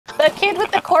The kid with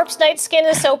the Corpse Knight skin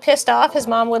is so pissed off his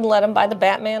mom wouldn't let him buy the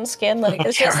Batman skin. Like,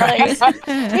 it's just like, Dark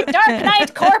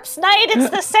Knight, Corpse Knight,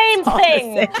 it's the same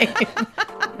thing.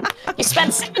 You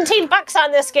spent $17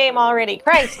 on this game already.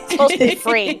 Christ, it's supposed to be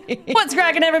free. What's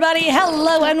cracking, everybody?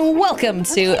 Hello and welcome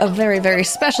to a very, very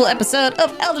special episode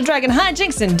of Elder Dragon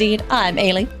Hijinks. Indeed, I'm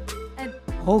Ailey.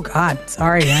 Oh God,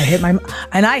 sorry,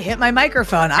 I hit my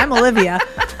microphone. I'm Olivia.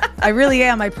 I really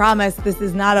am, I promise. This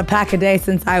is not a pack a day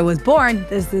since I was born.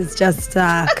 This is just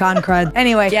con crud.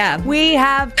 Anyway, yeah. We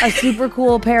have a super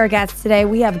cool pair of guests today.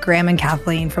 We have Graham and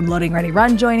Kathleen from Loading Ready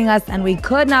Run joining us, and we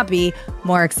could not be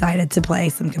more excited to play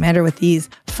some Commander with these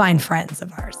fine friends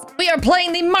of ours. We are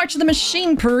playing the March of the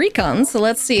Machine Precons, so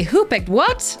let's see who picked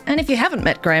what. And if you haven't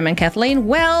met Graham and Kathleen,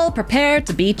 well, prepare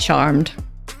to be charmed.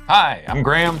 Hi, I'm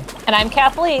Graham. And I'm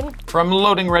Kathleen. From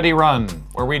Loading Ready Run,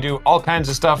 where we do all kinds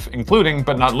of stuff, including,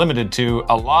 but not limited to,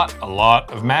 a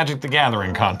lot of Magic the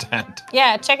Gathering content.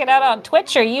 Yeah, check it out on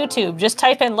Twitch or YouTube. Just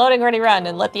type in Loading Ready Run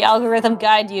and let the algorithm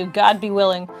guide you, God be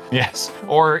willing. Yes,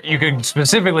 or you could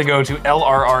specifically go to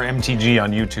LRRMTG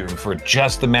on YouTube for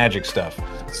just the Magic stuff.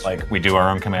 It's like we do our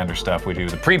own Commander stuff, we do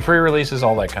the pre-releases,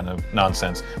 all that kind of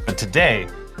nonsense. But today,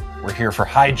 we're here for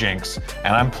Hijinks,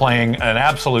 and I'm playing an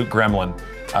absolute gremlin.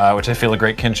 Which I feel a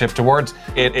great kinship towards.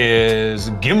 It is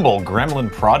Gimbal, Gremlin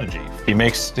Prodigy. He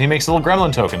makes little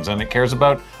gremlin tokens, and it cares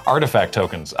about artifact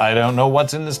tokens. I don't know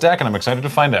what's in this deck, and I'm excited to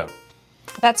find out.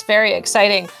 That's very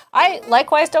exciting. I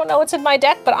likewise don't know what's in my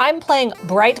deck, but I'm playing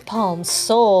Bright Palm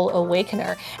Soul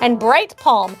Awakener. And Bright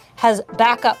Palm has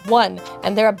backup 1,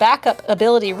 and their backup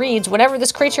ability reads, whenever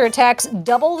this creature attacks,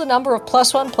 double the number of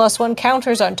 +1/+1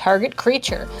 counters on target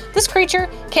creature. This creature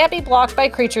can't be blocked by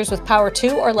creatures with power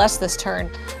 2 or less this turn.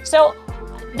 So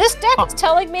this deck is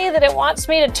telling me that it wants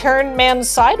me to turn mans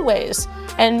sideways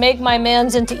and make my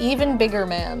mans into even bigger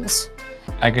mans.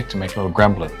 I get to make little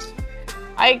gremlins.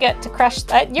 I get to crush.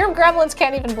 Your gremlins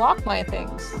can't even block my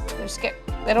things.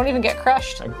 They don't even get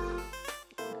crushed.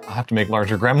 I'll have to make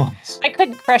larger gremlins. I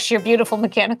couldn't crush your beautiful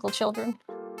mechanical children.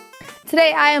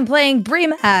 Today I am playing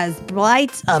Brimaz,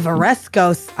 Blight of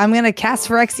Oreskos. I'm going to cast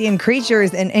Phyrexian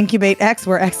creatures and incubate X,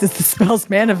 where X is the spell's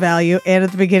mana value, and at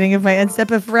the beginning of my end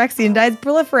step, if Phyrexian dies,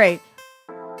 proliferate.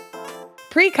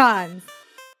 Precons.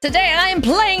 Today I am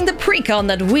playing the Precon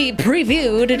that we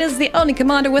previewed. It is the only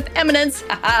commander with eminence.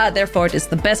 Haha, therefore it is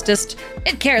the bestest.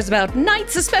 It cares about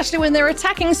knights, especially when they're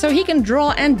attacking, so he can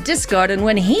draw and discard, and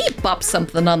when he pops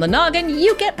something on the noggin,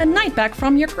 you get a knight back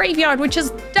from your graveyard, which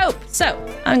is dope. So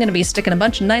I'm gonna be sticking a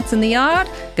bunch of knights in the yard,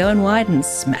 going wide and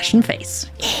smashing face.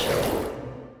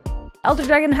 Elder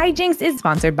Dragon Hijinks is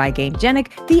sponsored by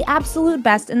GameGenic, the absolute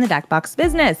best in the deck box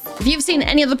business. If you've seen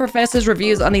any of the professor's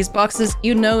reviews on these boxes,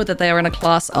 you know that they are in a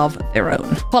class of their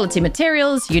own. Quality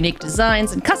materials, unique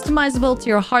designs, and customizable to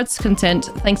your heart's content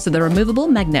thanks to the removable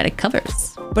magnetic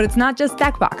covers. But it's not just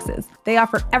deck boxes. They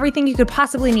offer everything you could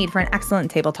possibly need for an excellent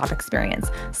tabletop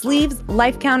experience. Sleeves,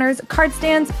 life counters, card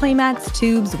stands, playmats,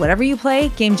 tubes, whatever you play,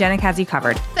 GameGenic has you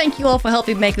covered. Thank you all for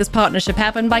helping make this partnership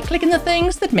happen by clicking the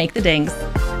things that make the dings.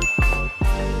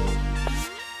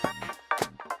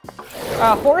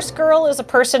 Horse girl is a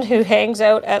person who hangs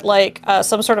out at like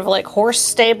some sort of like horse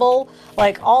stable,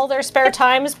 like all their spare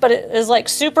times, but it is like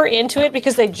super into it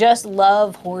because they just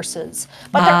love horses.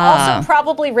 But they're also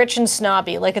probably rich and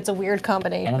snobby. Like it's a weird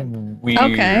combination. Weird.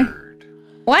 Okay.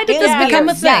 Why did this become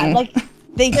a thing? Yeah, like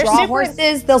they draw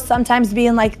horses. They'll sometimes be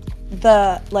in like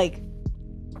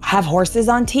have horses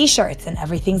on T-shirts, and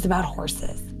everything's about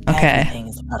horses. Okay. Everything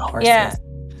is about horses. Yeah.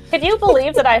 Can you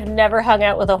believe that I've never hung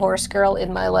out with a horse girl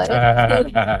in my life? They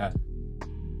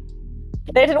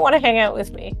didn't want to hang out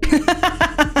with me.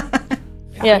 I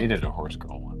dated a horse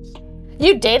girl once.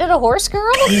 You dated a horse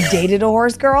girl? You dated a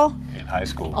horse girl? In high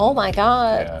school. Oh my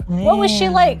God. Yeah. What was she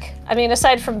like? I mean,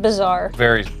 aside from bizarre.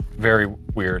 Very, very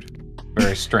weird.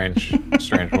 Very strange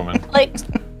woman. Like,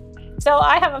 so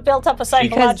I haven't built up a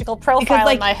psychological profile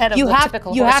in my head of the typical horse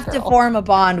girl. You have to form a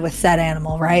bond with said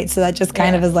animal, right? So that just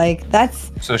kind of is like, that's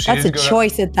a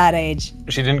choice at that age.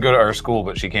 She didn't go to our school,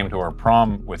 but she came to our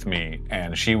prom with me,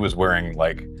 and she was wearing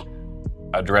like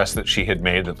a dress that she had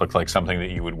made that looked like something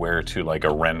that you would wear to like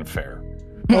a Ren fair.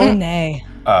 Oh, nay.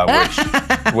 Which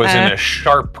was in a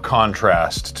sharp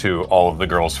contrast to all of the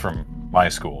girls from my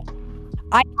school.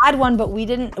 I had one, but we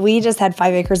just had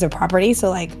 5 acres of property, so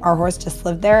like our horse just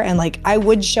lived there, and like I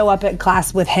would show up at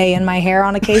class with hay in my hair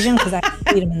on occasion because I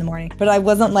feed him in the morning, but I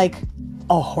wasn't like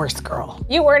a horse girl.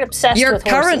 You weren't obsessed with horses.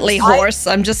 You're currently horse,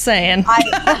 I'm just saying.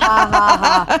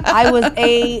 I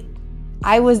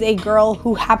was a girl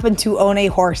who happened to own a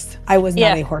horse. I was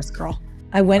not a horse girl.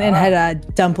 I went and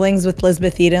had dumplings with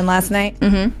Lisbeth Eden last night.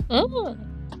 Mm-hmm.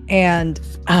 And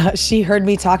she heard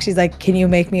me talk. She's like, "Can you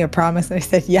make me a promise?" And I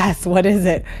said, "Yes." "What is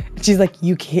it?" And she's like,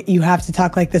 "You can't. You have to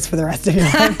talk like this for the rest of your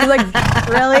life." I was like,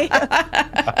 "Really?"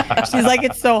 She's like,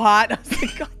 "It's so hot." I was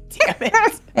like, "God damn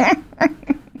it!"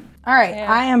 All right,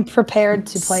 Yeah. I am prepared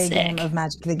to play Sick. a game of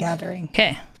Magic the Gathering.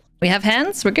 Okay. We have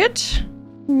hands. We're good.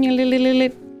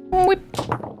 Whip.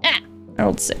 Ah, I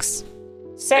rolled 6.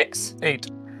 6 8.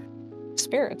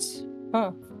 spirits.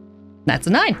 Huh. That's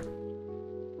a 9.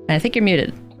 And I think you're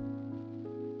muted.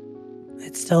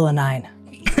 It's still a 9.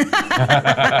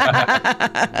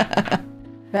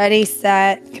 Ready,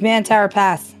 set, command tower,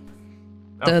 pass.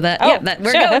 So that, Oh, yeah, that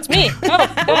we're sure, good. that's me. Oh,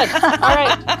 good. All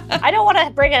right. I don't want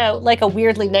to bring a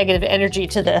weirdly negative energy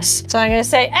to this. So I'm going to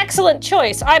say, excellent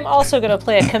choice. I'm also going to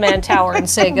play a command tower and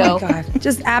say go. God,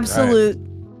 just absolute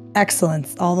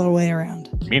excellence all the way around.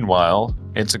 Meanwhile,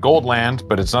 it's a gold land,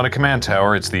 but it's not a command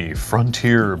tower. It's the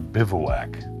Frontier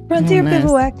Bivouac. Frontier nice.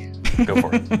 bivouac. Go for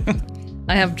it.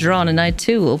 I have drawn, and I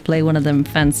too will play one of them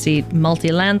fancy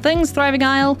multi-land things. Thriving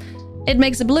Isle. It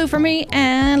makes a blue for me,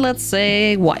 and let's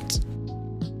say white.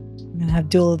 I'm gonna have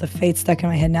Duel of the Fates stuck in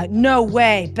my head now. No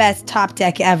way, best top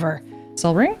deck ever.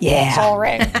 Soul Ring? Yeah, All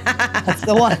right. that's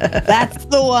the one. That's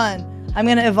the one. I'm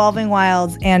gonna Evolving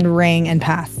Wilds and Ring and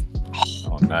pass.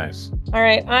 Oh, nice. All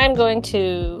right. I'm going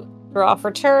to draw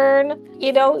for turn.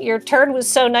 You know, your turn was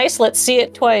so nice. Let's see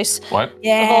it twice. What?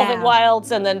 Yeah. Evolving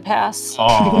Wilds and then pass.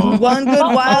 Oh, One good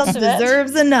Most wild of it.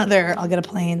 deserves another. I'll get a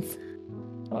Plains.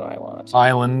 What do I want?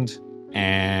 island,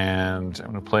 and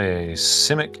I'm going to play a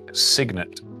Simic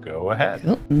Signet. Go ahead.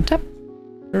 Cool. And tap.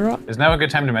 Draw. Is now a good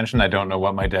time to mention I don't know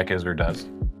what my deck is or does?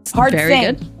 Hard Very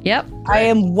thing. good. Yep. I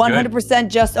am 100%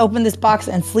 just opened this box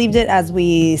and sleeved it as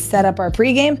we set up our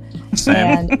pregame, Same.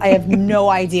 and I have no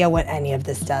idea what any of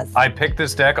this does. I picked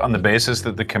this deck on the basis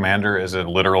that the commander is a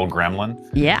literal gremlin,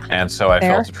 Yeah. and so I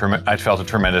Fair. felt a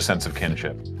tremendous sense of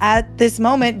kinship. At this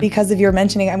moment, because of your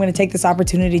mentioning, I'm going to take this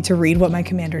opportunity to read what my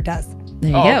commander does.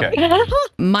 There you Oh, go. okay.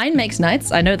 Mine makes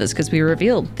knights. I know this because we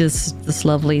revealed this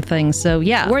lovely thing. So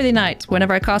yeah, worthy knight.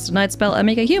 Whenever I cast a knight spell, I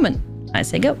make a human. I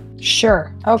say go.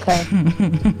 Sure. Okay.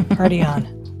 Party on.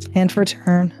 And for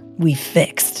turn, we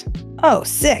fixed. Oh,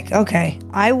 sick. Okay.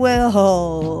 I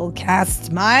will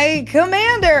cast my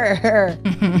commander.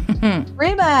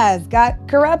 Brimaz got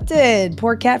corrupted.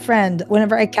 Poor cat friend.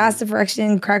 Whenever I cast a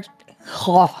Phyrexian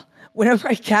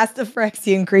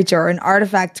creature or an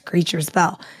artifact creature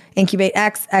spell, incubate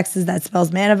X. X is that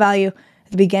spell's mana value.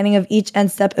 At the beginning of each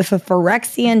end step, if a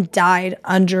Phyrexian died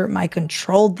under my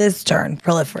control this turn,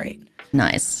 proliferate.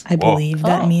 Nice. I believe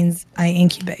that means I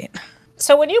incubate.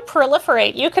 So when you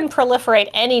proliferate, you can proliferate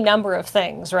any number of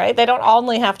things, right? They don't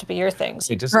only have to be your things.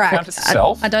 It does Correct. count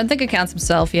itself. I don't think it counts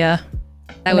himself. Yeah.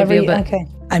 That would Whenever be a you- bit. okay.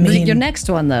 I mean, Your next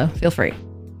one though. Feel free.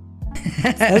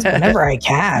 says whenever I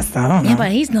cast. I don't know. Yeah,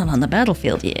 but he's not on the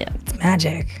battlefield yet. It's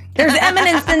magic. There's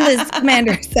eminence in this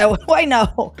commander, so why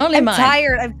no? Only I'm mine.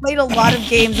 tired. I've played a lot of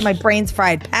games and my brain's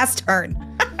fried. Pass turn.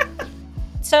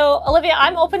 So, Olivia,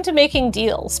 I'm open to making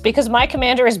deals because my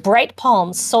commander is Bright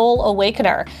Palm, Soul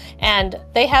Awakener, and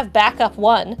they have backup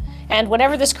 1. And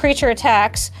whenever this creature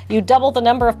attacks, you double the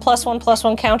number of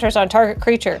 +1/+1 counters on target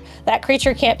creature. That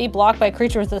creature can't be blocked by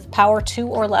creatures with power 2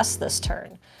 or less this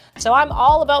turn. So I'm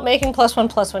all about making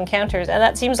 +1/+1 counters, and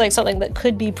that seems like something that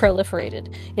could be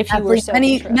proliferated if you were so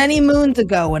interested. Many moons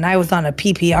ago, when I was on a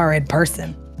PPR in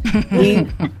person, we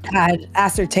had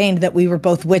ascertained that we were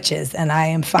both witches, and I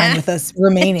am fine with us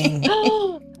remaining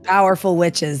powerful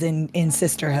witches in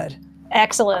sisterhood.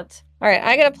 Excellent. All right,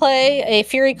 I'm going to play a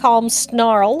Fury Calm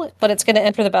Snarl, but it's going to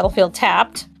enter the battlefield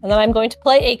tapped. And then I'm going to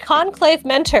play a Conclave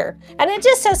Mentor. And it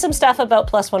just says some stuff about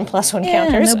 +1/+1 Yeah,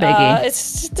 counters. no biggie.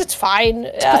 It's fine.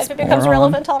 If it becomes moron.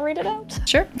 relevant, I'll read it out.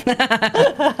 Sure.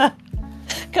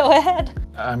 Go ahead.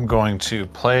 I'm going to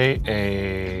play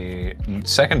a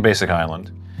second basic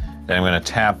island. Then I'm going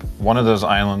to tap one of those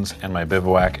islands and my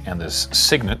bivouac and this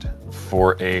signet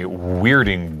for a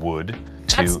weirding wood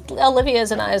That's to.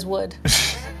 Olivia's and I's wood.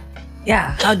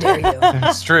 Yeah, how dare you?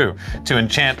 It's true, to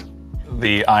enchant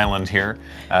the island here,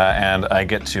 and I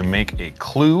get to make a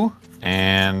clue,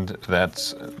 and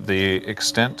that's the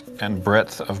extent and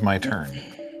breadth of my turn.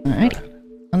 Alrighty.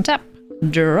 Untap.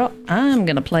 Draw. I'm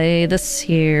gonna play this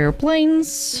here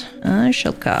plains. I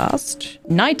shall cast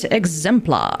Knight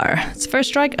Exemplar. It's first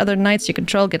strike. Other knights you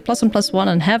control get +1/+1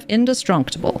 and have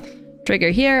indestructible.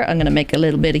 Trigger here. I'm gonna make a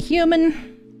little bit of human.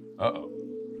 Uh-oh.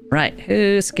 Right.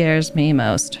 Who scares me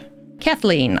most?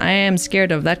 Kathleen. I am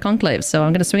scared of that conclave, so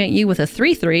I'm gonna swing at you with a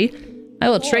 3/3. I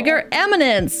will trigger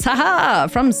Eminence, haha,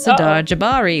 from Sidar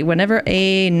Jabari. Whenever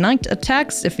a knight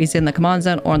attacks, if he's in the command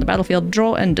zone or on the battlefield,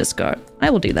 draw and discard. I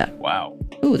will do that. Wow.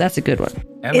 Ooh, that's a good one.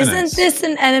 Eminence. Isn't this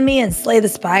an enemy in Slay the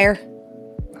Spire?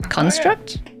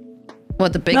 Construct?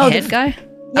 What, the big head guy?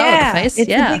 Yeah. Oh, the face? It's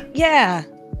Yeah.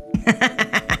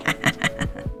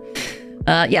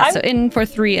 Yeah. So in for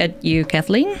 3 at you,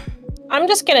 Kathleen. I'm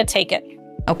just gonna take it.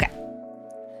 Okay.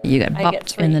 You get I get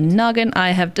bopped in the 3. noggin.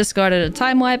 I have discarded a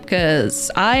time wipe because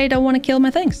I don't want to kill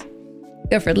my things.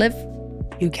 Go for it, Liv.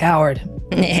 You coward.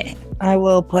 I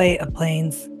will play a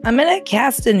Plains. I'm going to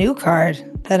cast a new card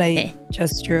that I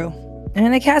just drew. I'm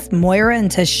going to cast Moira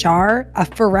and Tashar, a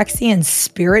Phyrexian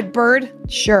spirit bird.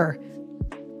 Sure.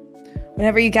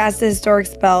 Whenever you cast a historic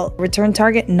spell, return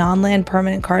target non-land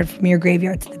permanent card from your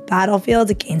graveyard to the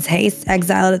battlefield. It gains haste.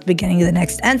 Exile it at the beginning of the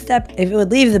next end step. If it would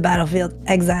leave the battlefield,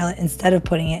 exile it instead of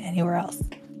putting it anywhere else.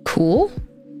 Cool.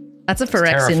 That's a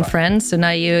Phyrexian terrifying. friend, so now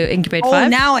you incubate Oh,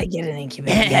 5? now I get an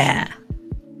incubate. Yeah.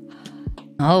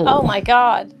 Oh. Oh my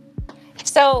god.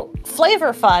 So,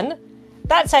 Flavor Fun,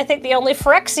 that's, I think, the only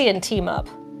Phyrexian team up.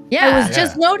 Yeah. I was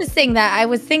just noticing that. I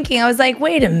was thinking, I was like,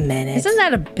 wait a minute. Isn't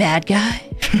that a bad guy?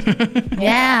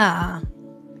 Yeah.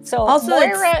 So, Also, Moira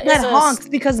it's that is honks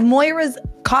because Moira's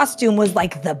costume was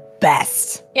like the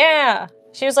best. Yeah.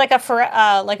 She was like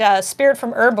a spirit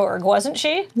from Urborg, wasn't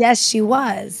she? Yes, she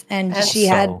was. And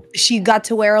Also- she got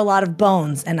to wear a lot of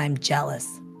bones, and I'm jealous.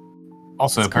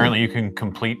 Also, apparently you can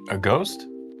complete a ghost.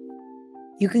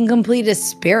 You can complete a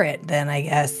spirit then, I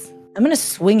guess. I'm gonna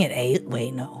swing at 8.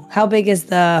 Wait, no. How big is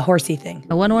the horsey thing?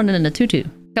 A 1/1 and a 2/2.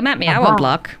 Come at me. I won't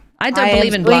block. I don't am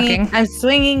believe in swinging- blocking. I'm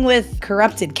swinging with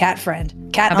corrupted cat friend.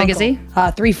 Cat How big is uncle.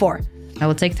 he? 3/4. I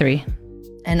will take 3.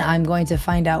 And I'm going to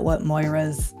find out what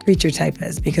Moira's creature type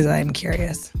is because I'm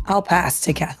curious. I'll pass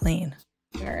to Kathleen.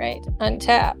 All right.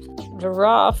 Untap.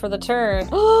 Draw for the turn.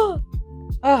 Oh,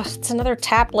 it's another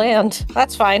tap land.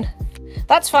 That's fine.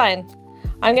 That's fine.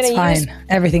 I'm going to use... Fine.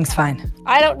 Everything's fine.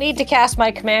 I don't need to cast my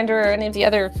commander or any of the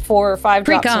other 4 or 5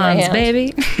 drops in my Precons, hand.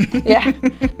 baby. Yeah.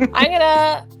 I'm going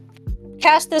to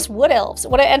cast this Wood Elves.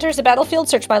 When it enters the battlefield,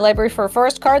 search my library for a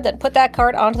forest card, then put that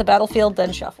card onto the battlefield,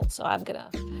 then shuffle. So I'm going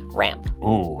to ramp.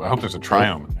 Ooh, I hope there's a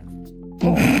triome in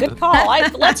there. Good call.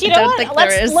 Let's Don't think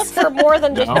there is. look for more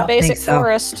than just No. a basic Think so.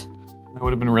 forest. That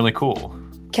would have been really cool.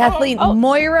 Kathleen, Oh.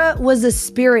 Moira was a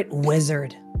spirit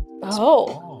wizard.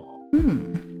 Oh.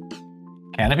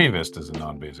 Canopy Vista is a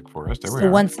non-basic forest. There we So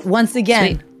are. once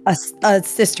again, a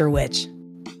sister witch.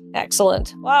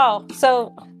 Excellent. Wow.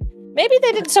 So maybe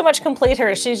they didn't so much complete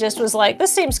her. She just was like,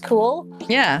 this seems cool.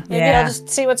 Yeah. Maybe Yeah. I'll just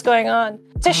see what's going on.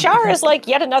 Tashar is like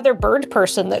yet another bird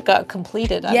person that got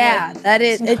completed. I'm Yeah, like, that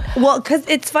is. Well, because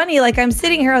it's funny. Like I'm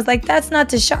sitting here, I was like, "That's not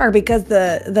Tashar," because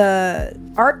the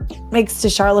art makes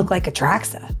Tashar look like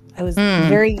Atraxa. I was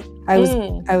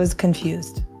I was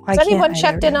confused. Has anyone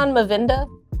checked in on Mavinda?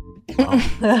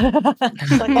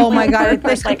 Like, Oh my god! Bird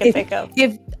person I can think of.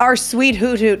 If our sweet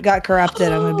Hoot Hoot got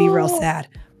corrupted, I'm gonna be real sad.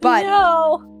 But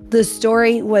No. the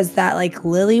story was that like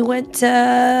Lily went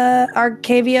to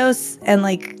Arcavios and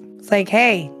like it's like,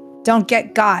 hey, don't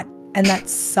get got, and that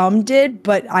some did,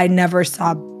 but I never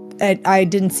saw. I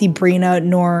didn't see Brina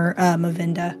nor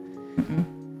Mavinda.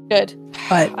 Good.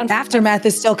 But Aftermath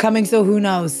is still coming, so who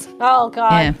knows? Oh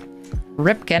god. Yeah.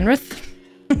 Rip Kenrith.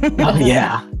 Oh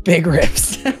yeah, big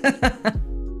rips.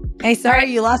 Hey, sorry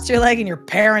you lost your leg and your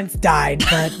parents died,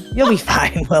 but you'll be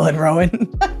fine, Will and Rowan.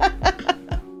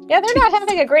 Yeah, they're not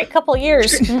having a great couple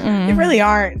years. You really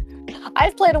aren't.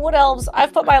 I've played Wood Elves.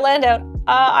 I've put my land out.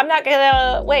 I'm not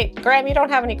gonna wait. Graham, you don't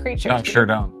have any creatures. No, sure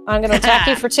don't. I'm gonna attack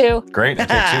you for 2. Great, I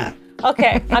take 2.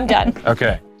 Okay, I'm done.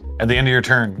 Okay. At the end of your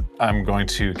turn, I'm going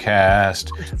to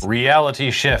cast Reality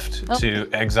Shift to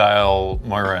exile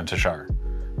Moira and Tashar.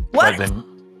 What?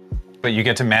 But you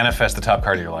get to manifest the top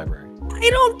card of your library. I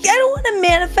don't want to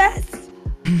manifest.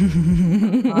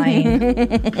 Fine.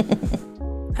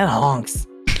 That honks.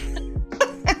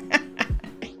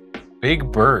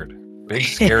 Big bird. Big,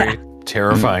 scary,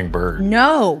 terrifying bird.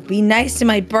 No, be nice to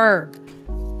my burb.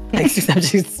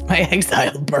 Except it's my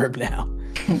exiled burb now.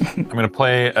 I'm going to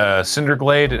play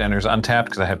Cinderglade. It enters untapped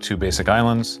because I have 2 basic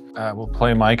islands. We'll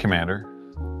play my commander.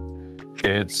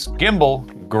 It's Gimbal,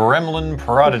 Gremlin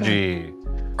Prodigy.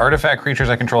 Artifact creatures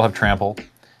I control have trample.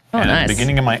 And at the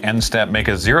beginning of my end step, make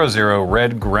a 0/0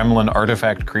 red gremlin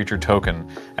artifact creature token,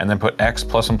 and then put X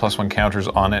 +1/+1 counters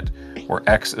on it, where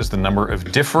X is the number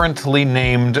of differently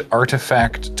named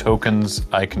artifact tokens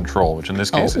I control, which in this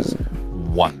case is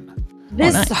 1.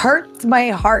 This hurts my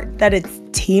heart that it's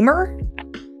Teamer.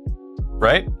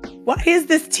 right? Why is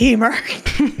this teamwork?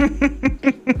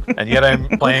 And yet I'm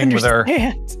playing with our,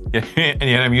 Understand. and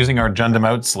yet I'm using our Jundam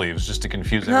out sleeves just to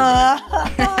confuse everybody.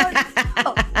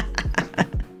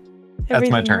 That's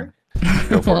my turn.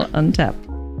 Go for Well, it. untap.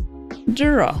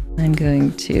 Draw. I'm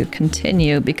going to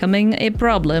continue becoming a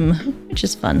problem, which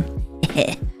is fun.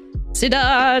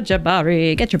 Sidar,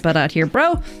 Jabari, get your butt out here,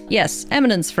 bro. Yes,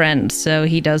 Eminence friend. So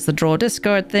he does the draw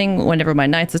discard thing whenever my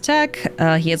knights attack.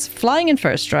 He has flying in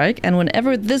first strike, and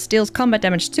whenever this deals combat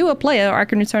damage to a player, I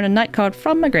can return a knight card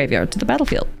from my graveyard to the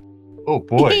battlefield. Oh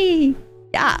boy.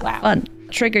 Yeah, Wow. fun.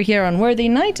 Trigger here on Worthy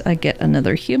Knight. I get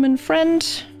another human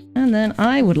friend. And then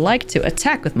I would like to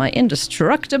attack with my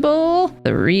indestructible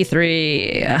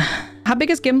 3/3. How big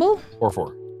is Gimbal?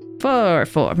 4/4.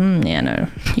 4/4. Yeah, no.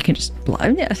 You can just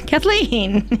blind. Yeah.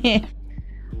 Kathleen.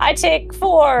 I take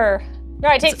 4. No,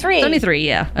 I take 3. Only 3,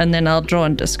 yeah. And then I'll draw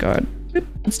and discard. Boop.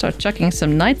 And start chucking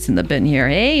some knights in the bin here.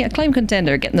 Hey, acclaim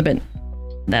contender, get in the bin.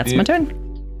 That's my turn.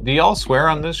 Do y'all swear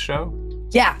on this show?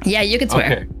 Yeah. Yeah, you can swear.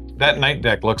 Okay. That knight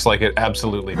deck looks like it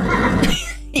absolutely.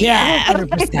 Yeah.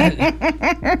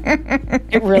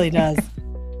 100%. It really does.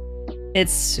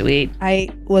 It's sweet. I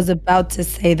was about to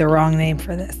say the wrong name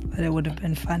for this, but it would have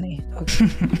been funny. Okay.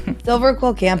 Silver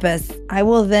Quill Campus. I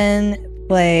will then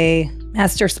play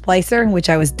Master Splicer, which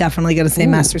I was definitely going to say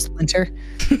Master Splinter.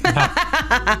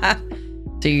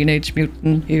 Teenage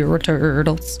Mutant Hero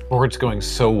Turtles. Board's going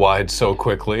so wide so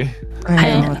quickly.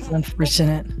 I know, it's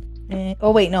unfortunate.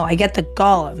 Oh, wait, no, I get the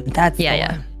Golem. That's the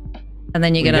Yeah. one. And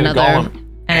then you get a another. golem.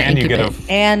 And And you get a. incubate.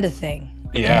 And a thing.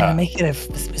 Yeah. Make it a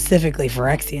specifically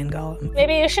Phyrexian Golem.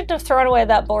 Maybe you shouldn't have thrown away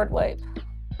that board wipe.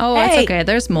 Oh, Hey. it's okay.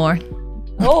 There's more.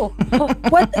 Oh.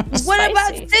 What Spicy.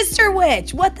 about Sister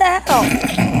Witch? What the hell?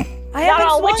 I Not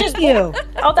all haven't witches swung you.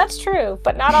 Oh, that's true.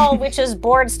 But not all witches'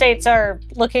 board states are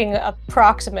looking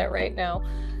approximate right now.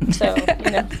 So,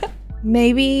 you know.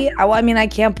 Maybe. I mean, I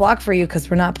can't block for you because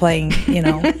we're not playing,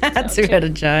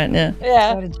 Two-headed giant, yeah.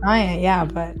 Yeah. Got a giant, yeah,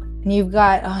 but and you've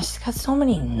got she's got so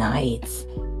many knights.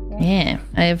 Yeah.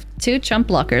 I have 2 chump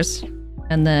blockers.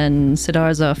 And then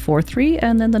Sidar's a 4/3,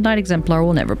 and then the Knight Exemplar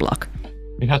will never block.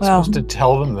 You're not Well. supposed to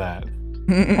tell them that.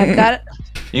 I've got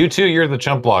You two, you're the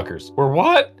chump blockers. We're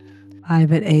what?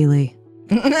 5 at Ailey.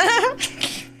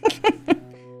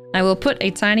 I will put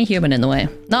a tiny human in the way.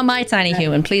 Not my tiny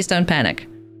human. Please don't panic.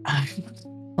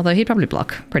 Although he'd probably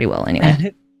block pretty well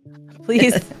anyway.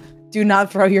 Please do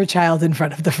not throw your child in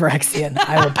front of the Phyrexian.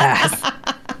 I will pass.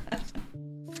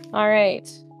 All right.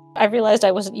 I realized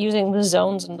I wasn't using the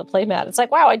zones in the playmat. It's like,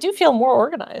 wow, I do feel more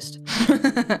organized.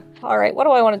 All right, what do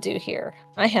I want to do here?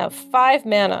 I have 5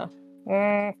 mana.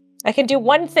 I can do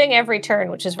one thing every turn,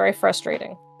 which is very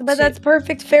frustrating. But that's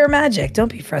perfect fair magic.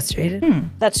 Don't be frustrated.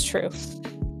 That's true.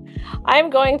 I'm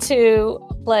going to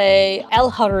play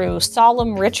Elharu,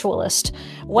 Solemn Ritualist.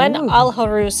 When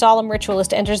Elharu, Solemn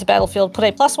Ritualist enters the battlefield, put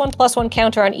a +1/+1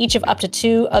 counter on each of up to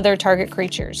 2 other target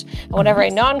creatures. And whenever a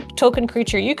non-token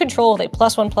creature you control with a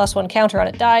 +1/+1 counter on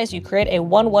it dies, you create a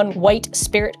 1/1 white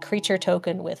spirit creature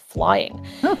token with flying.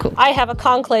 Oh, cool. I have a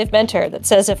Conclave Mentor that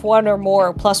says if 1 or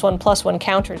more +1/+1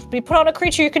 counters be put on a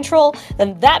creature you control,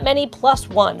 then that many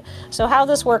 +1. So how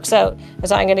this works out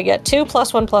is I'm going to get 2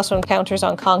 +1/+1 counters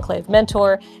on Conclave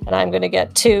Mentor, and I'm going to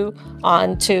get 2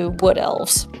 on 2 Wood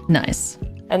Elves. Nice.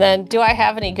 And then, do I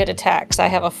have any good attacks? I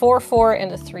have a 4/4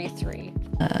 and a 3/3.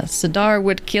 Sidar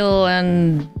would kill,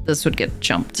 and this would get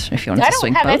jumped if you wanted I to don't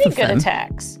swing have both any of good them.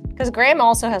 attacks because Graham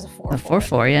also has a 4/4. A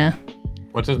 4/4, yeah.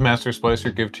 What does Master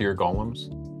Splicer give to your golems?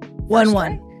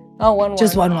 1/1. Oh, 1/1.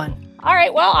 Just 1/1. All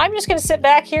right. Well, I'm just going to sit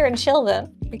back here and chill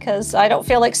then because I don't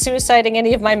feel like suiciding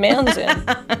any of my mans in.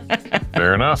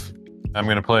 Fair enough. I'm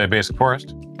going to play a basic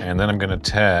forest, and then I'm going to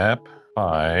tap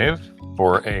 5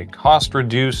 for a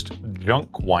cost-reduced Junk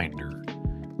Winder.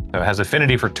 So it has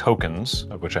affinity for tokens,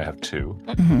 of which I have 2.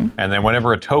 And then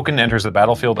whenever a token enters the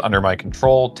battlefield under my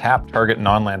control, tap target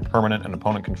non-land permanent an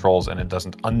opponent controls, and it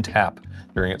doesn't untap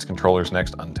during its controller's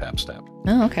next untap step.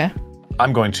 Oh, okay.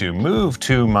 I'm going to move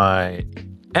to my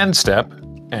end step,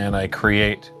 and I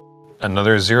create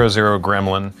another 0/0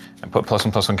 gremlin and put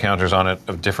 +1/+1 counters on it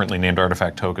of differently named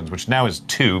artifact tokens, which now is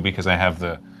 2 because I have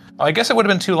the... Oh, I guess it would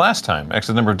have been 2 last time. X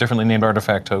the number of differently named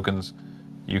artifact tokens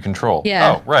you control.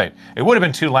 Yeah. Oh, right. It would have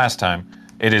been 2 last time.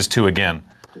 It is 2 again.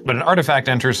 But an artifact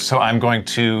enters, so I'm going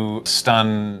to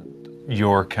stun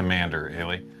your commander,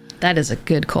 Ailey. That is a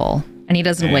good call. And he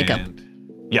doesn't wake up.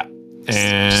 Yeah.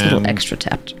 Just a little And extra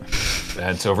tapped.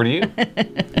 that's over to you.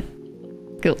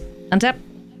 Cool. Untap.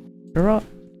 Draw.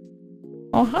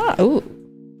 Oh, ha. Ooh.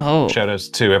 Oh. Shout outs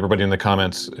to everybody in the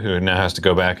comments who now has to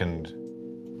go back and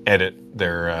edit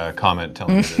their comment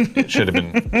telling me that it should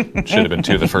have been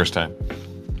 2 the first time.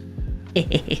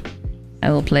 I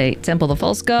will play Temple of the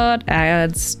False God.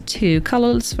 Adds 2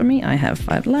 colors for me. I have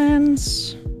 5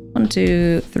 lands. 1,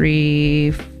 2,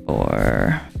 3,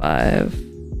 4, 5,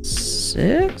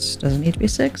 6. Does it need to be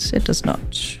 6? It does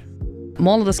not.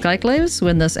 Maul of the Skyclaves.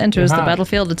 When this enters the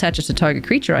battlefield, attaches to target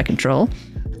creature I control.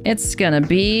 It's gonna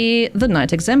be the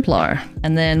Knight Exemplar.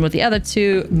 And then with the other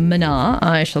 2 mana,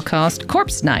 I shall cast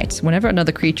Corpse Knight. Whenever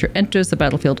another creature enters the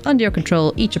battlefield under your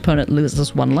control, each opponent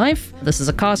loses 1 life. This is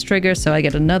a cost trigger, so I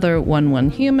get another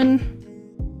 1/1 human.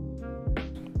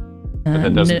 But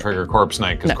that doesn't trigger Corpse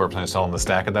Knight, because Corpse Knight's still in the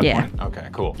stack at that point? Okay,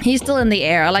 cool. He's still in the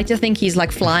air. I like to think he's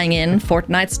like flying in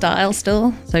Fortnite style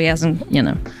still. So he hasn't, you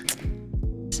know,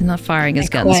 he's not firing his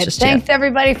guns just Thanks yet.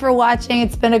 everybody for watching.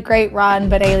 It's been a great run,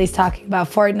 but Ailey's talking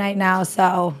about Fortnite now,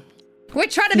 so We're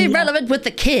trying to be relevant with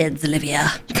the kids, Olivia.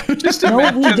 Just no,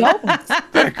 imagine we don't.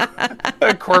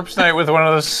 a Corpse Knight with one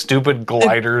of those stupid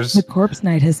gliders. The Corpse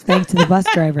Knight has thanked to the bus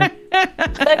driver.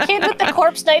 The kid with the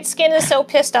Corpse Knight skin is so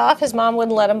pissed off his mom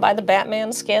wouldn't let him buy the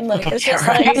Batman skin. Like it's just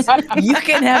like You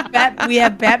can have we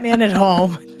have Batman at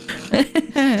home.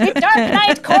 Dark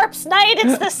Knight, Corpse Knight,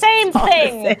 it's the same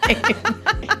thing.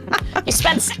 You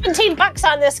spent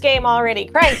 $17 on this game already.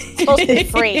 Christ, it's supposed to be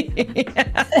free.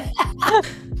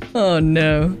 Oh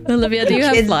no. Olivia, do you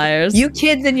have flyers? You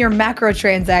kids and your macro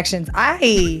transactions.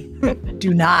 I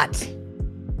do not.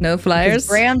 No flyers?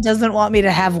 Graham doesn't want me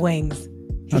to have wings.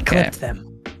 He clipped them.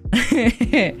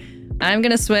 I'm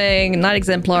gonna swing Knight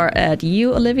Exemplar at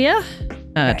you, Olivia.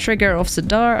 Trigger of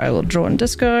Sidar. I will draw and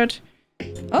discard.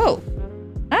 Oh.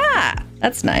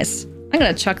 That's nice. I'm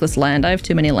gonna chuck this land. I have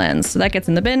too many lands. So that gets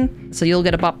in the bin. So you'll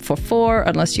get a bop for 4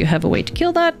 unless you have a way to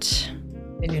kill that.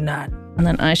 I do not. And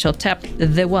then I shall tap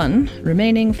the 1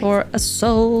 remaining for a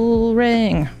soul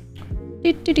ring.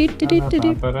 That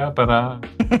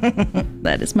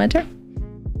is my turn.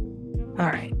 All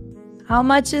right. How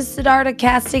much is Sidar to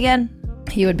cast again?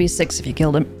 He would be 6 if you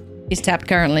killed him. He's tapped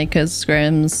currently because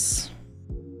Graham's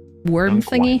worm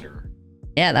thingy.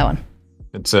 Yeah, that one.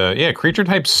 It's a creature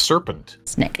type serpent.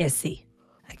 Snake. Yes, see.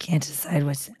 I can't decide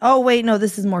what's. Oh wait, no,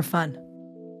 this is more fun.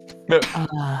 Do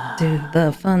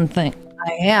the fun thing.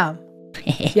 I am. Do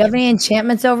you have any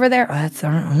enchantments over there? Oh, that's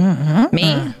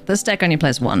Me? This deck only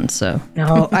plays 1, so.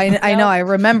 No, I know. I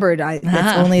remembered.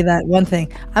 It's only that one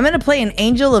thing. I'm gonna play an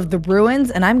Angel of the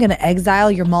Ruins, and I'm gonna exile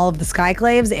your Maul of the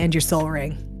Skyclaves and your Soul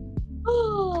Ring.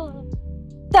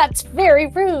 That's very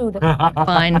rude.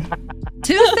 Fine.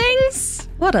 2 things?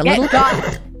 What a little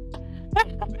God.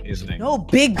 Amazing. No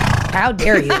big. How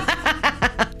dare you?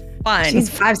 Fine. She's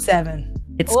 5'7".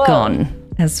 It's gone.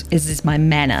 As is my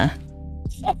mana.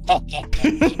 You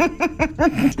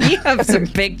have some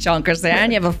big chunkers there,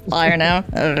 and you have a flyer now.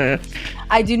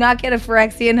 I do not get a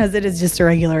Phyrexian as it is just a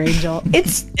regular angel.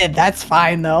 That's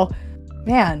fine though.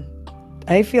 Man,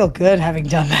 I feel good having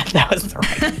done that. That was the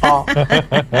right call.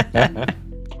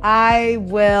 I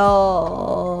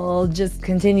will just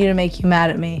continue to make you mad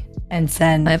at me and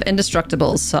send. I have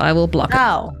indestructibles, so I will block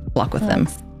with them.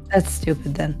 That's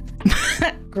stupid then.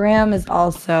 Graham is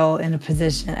also in a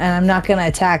position, and I'm not going to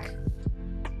attack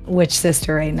Witch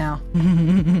Sister right now.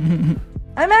 I'm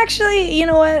actually, you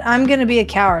know what? I'm going to be a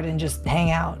coward and just hang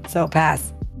out. So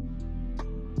pass.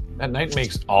 That knight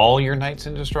makes all your knights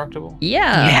indestructible?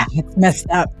 Yeah. Yeah, it's messed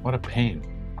up. What a pain.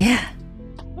 Yeah.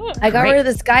 I got rid of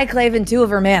the Skyclave and 2 of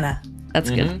her mana.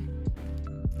 That's good.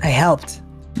 I helped.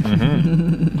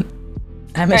 I'm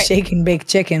a shake and bake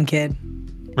chicken kid.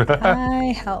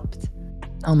 I helped.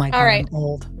 Oh my God, All right. I'm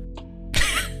old.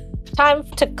 Time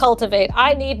to cultivate.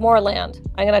 I need more land.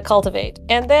 I'm going to cultivate.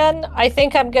 And then I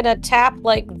think I'm going to tap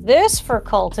like this for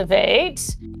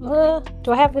cultivate. Do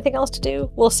I have anything else to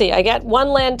do? We'll see. I got 1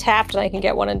 land tapped and I can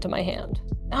get 1 into my hand.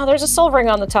 Oh, there's a soul ring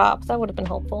on the top. That would have been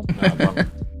helpful.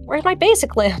 Where's my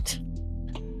basic land?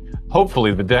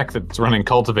 Hopefully the deck that's running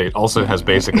Cultivate also has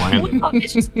basic land.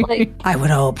 It's just like, I would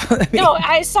hope. no,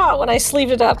 I saw it when I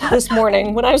sleeved it up this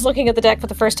morning. When I was looking at the deck for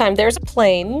the first time, there's a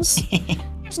plains.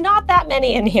 There's not that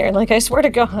many in here. Like, I swear to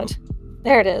God.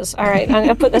 There it is. All right, I'm going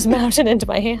to put this mountain into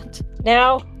my hand.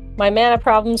 Now, my mana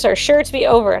problems are sure to be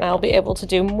over, and I'll be able to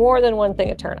do more than 1 thing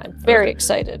a turn. I'm very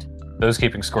excited. Those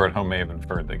keeping score at home may have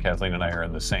inferred that Kathleen and I are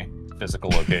in the same physical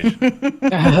location.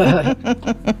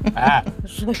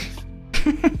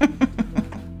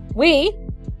 We,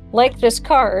 like this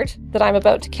card that I'm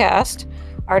about to cast,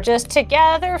 are just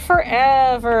together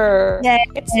forever.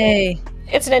 Yay.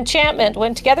 It's an enchantment.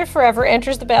 When together forever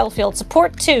enters the battlefield,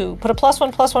 support 2. Put a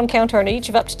 +1/+1 counter on each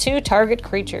of up to 2 target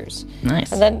creatures.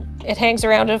 Nice. And then it hangs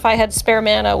around. And if I had spare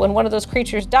mana, when one of those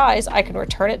creatures dies, I can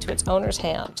return it to its owner's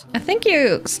hand. I think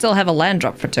you still have a land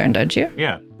drop for turn, don't you?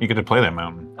 Yeah, you get to play that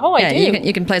mountain. Oh, I do.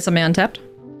 You can play something untapped.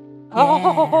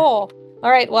 Oh, all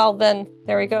right. Well, then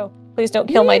there we go. Please don't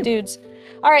kill my dudes.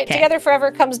 All right, Together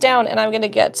Forever comes down, and I'm going to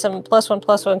get some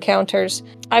 +1/+1 counters.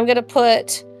 I'm going to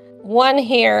put 1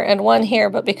 here and 1 here,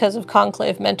 but because of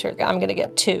Conclave Mentor, I'm going to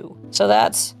get 2. So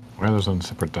that's... Why are those on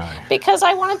separate die? Because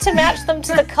I wanted to match them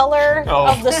to the color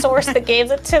of the source that gave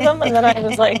it to them, and then I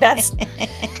was like, that's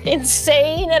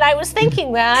insane, and I was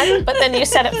thinking that, but then you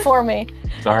said it for me.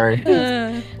 Sorry.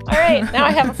 All right, now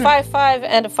I have a 5/5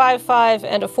 and a 5/5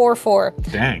 and a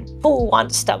 4/4. Dang. Who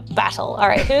wants to battle? All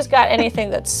right, who's got anything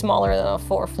that's smaller than a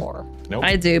 4/4? Nope.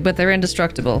 I do, but they're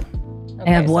indestructible. I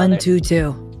have so 1, there- 2,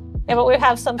 2. Yeah, but we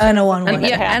have something. And a 1, 1. And,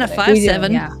 yeah, and a happening.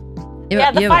 5/7. Yeah.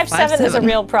 Yeah, the 5/7 is a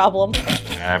real problem.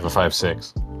 I have a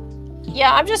 5/6.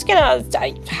 Yeah, I'm just gonna.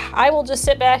 I will just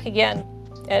sit back again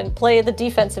and play the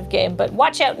defensive game, but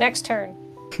watch out next turn.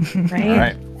 Right? All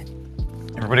right.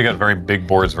 Everybody got very big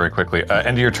boards very quickly. End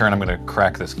of your turn, I'm going to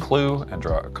crack this clue and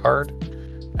draw a card,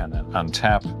 and then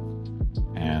untap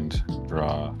and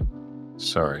draw.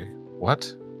 Sorry,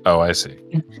 what? Oh, I see.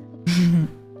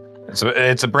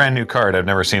 It's a brand new card. I've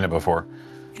never seen it before.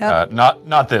 Yep.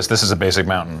 Not this. This is a basic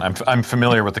mountain. I'm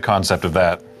familiar with the concept of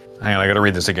that. Hang on, I got to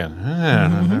read this again.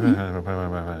 And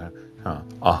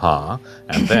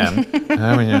then.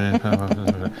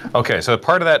 Okay, so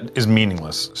part of that is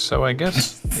meaningless. So I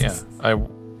guess, yeah,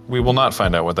 we will not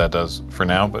find out what that does for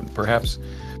now, but perhaps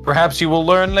you will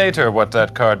learn later what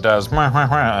that card does.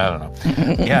 I don't know.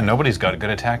 Yeah, nobody's got good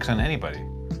attacks on anybody.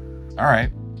 All right.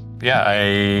 Yeah,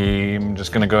 I'm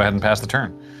just going to go ahead and pass the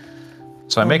turn.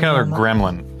 So I make another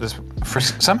gremlin.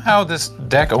 Somehow this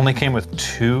deck only came with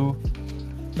 2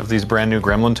 of these brand new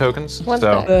gremlin tokens. What's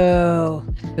so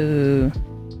that? Ooh.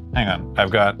 hang on,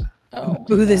 I've got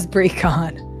Boo this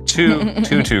Precon. 2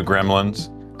 gremlins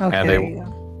Okay, and there you go.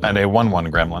 a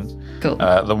 1/1 gremlin. Cool.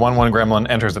 The 1/1 gremlin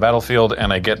enters the battlefield,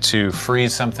 and I get to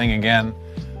freeze something again.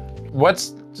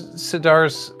 What's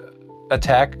Sidar's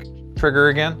attack trigger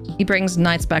again? He brings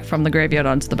knights back from the graveyard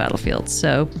onto the battlefield,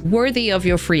 so worthy of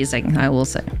your freezing, I will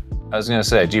say. I was gonna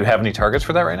say, do you have any targets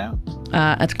for that right now?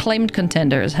 Acclaimed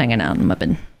Contender is hanging out in my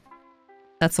bin.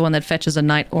 That's the one that fetches a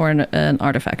knight or an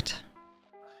artifact.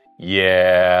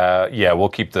 Yeah, we'll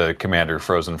keep the commander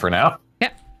frozen for now.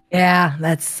 Yep. Yeah,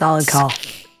 that's a solid call.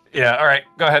 Yeah, all right,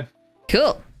 go ahead.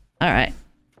 Cool. All right.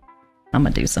 I'm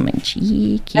gonna do something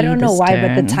cheeky. I don't know this why,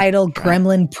 but the turn. title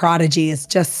Gremlin Prodigy is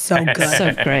just so good.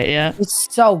 So great, yeah. It's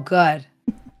so good.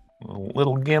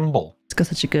 Little Gimbal. It's got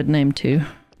such a good name too.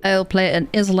 I'll play an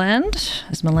Island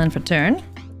as my land for turn.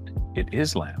 It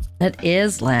is land. That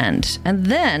is land. And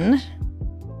then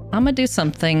I'm gonna do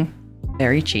something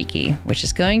very cheeky, which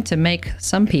is going to make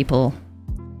some people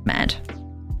mad.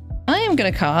 I am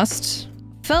gonna cast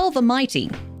Fell the Mighty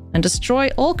and destroy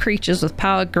all creatures with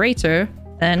power greater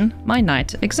than my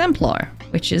Knight Exemplar,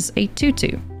 which is a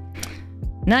 2/2.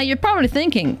 Now you're probably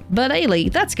thinking, but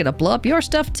Ailey, that's gonna blow up your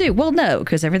stuff too. Well, no,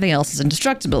 because everything else is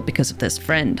indestructible because of this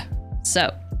friend.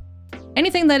 So,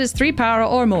 anything that is 3 power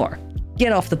or more,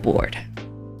 get off the board.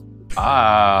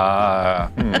 I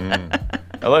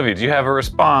love you. Do you have a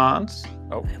response?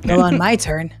 Oh, Go on my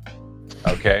turn.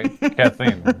 okay.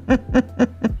 Kathleen,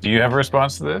 do you have a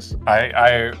response to this?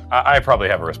 I probably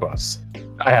have a response.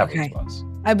 I have a Okay. response.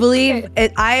 I believe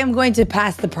I am going to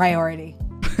pass the priority.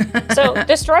 So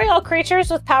destroy all creatures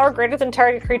with power greater than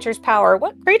target creature's power.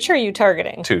 What creature are you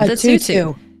targeting? 2. A The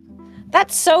 2/2.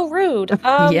 That's so rude.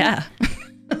 Yeah.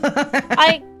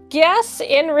 I guess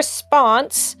in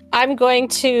response, I'm going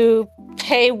to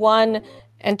pay 1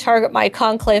 and target my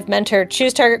Conclave Mentor.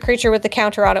 Choose target creature with the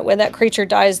counter on it. When that creature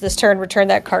dies this turn, return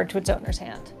that card to its owner's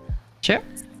hand. Sure.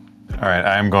 All right,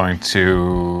 I'm going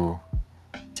to.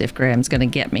 See if Graham's gonna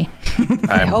get me.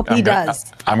 I hope he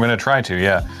does. I'm going to try to,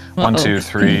 yeah. 1, 2,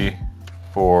 3,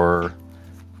 4,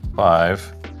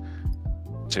 5.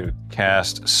 To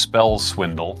cast Spell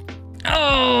Swindle.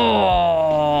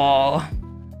 Oh,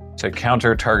 To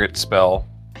counter target spell.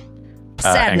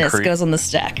 sadness and goes on the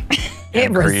stack. It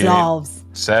and create- resolves.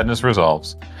 Sadness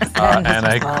resolves. And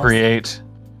I resolves. create.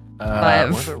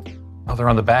 5. Oh, they're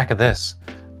on the back of this.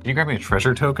 Can you grab me a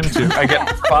treasure token too? I get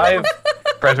 5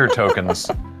 treasure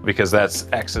tokens because that's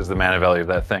X is the mana value of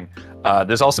that thing.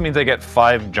 This also means I get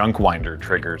 5 junk winder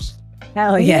triggers.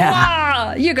 Hell yeah.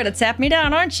 Ah, you're gonna tap me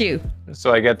down, aren't you?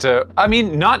 So I get to, I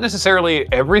mean, not necessarily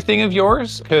everything of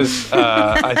yours, because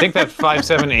I think that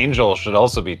 5/7 angel should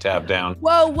also be tapped down.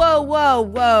 Whoa, whoa, whoa,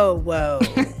 whoa, whoa.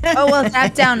 Oh, well,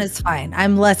 tap down is fine.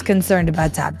 I'm less concerned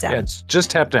about tap down. Yeah, it's just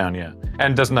tap down, yeah.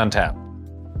 And doesn't untap.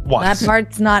 Once. That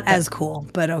part's not as cool,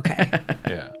 but okay.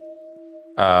 Yeah.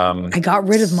 I got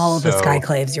rid of all of the So-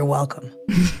 Skyclaves. You're welcome.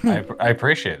 I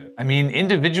appreciate it. I mean,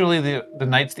 individually, the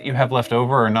knights that you have left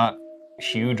over are not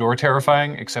huge or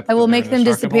terrifying, except I will that they're make them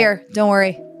indestructible. disappear. Don't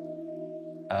worry.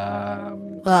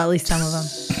 Well, at least some of them.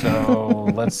 So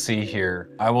let's see here.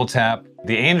 I will tap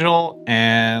the Angel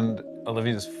and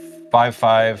Olivia's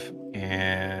 5/5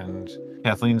 and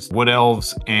Kathleen's Wood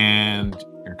Elves and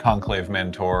your Conclave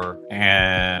Mentor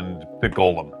and the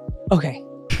Golem. Okay.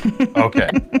 Okay.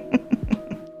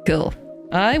 Cool.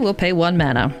 I will pay 1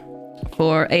 mana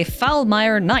for a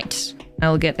Foulmire Knight. I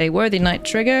will get a Worthy Knight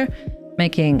trigger,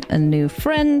 making a new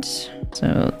friend.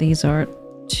 So these are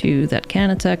 2 that can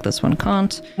attack, this one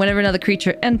can't. Whenever another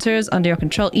creature enters under your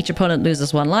control, each opponent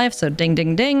loses 1 life, so ding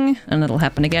ding ding. And it'll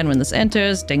happen again when this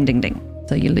enters, ding ding ding.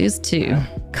 So you lose 2.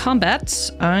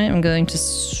 Combat, I am going to...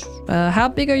 how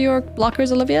big are your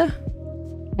blockers, Olivia?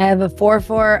 I have a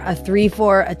 4/4, a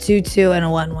 3/4, a 2/2, and a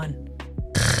 1/1.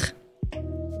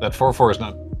 That 4/4 is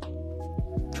not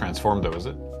transformed though, is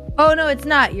it? Oh no, it's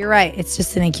not. You're right. It's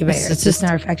just an incubator. It's just an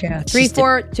artifact.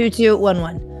 3/4, 2/2,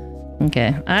 1/1.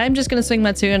 Okay, I'm just going to swing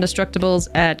my 2 indestructibles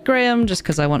at Graham, just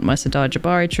because I want my Sidar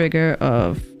Jabari trigger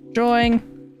of drawing.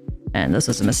 And this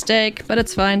was a mistake, but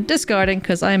it's fine. Discarding,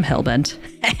 because I'm hellbent.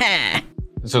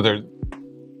 So they're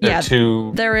Yeah.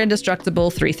 2. They're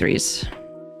indestructible 3/3s.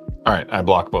 All right, I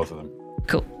block both of them.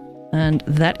 Cool. And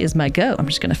that is my go. I'm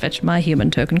just going to fetch my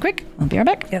human token quick. I'll be right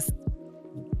back. Yes.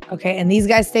 Okay, and these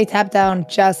guys stay tapped down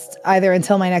just either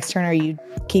until my next turn or you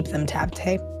keep them tapped,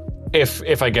 hey?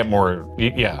 If I get more,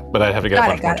 yeah, but I'd have to get a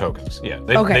bunch more tokens. Yeah,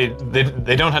 they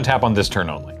don't untap on this turn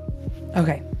only.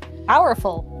 Okay.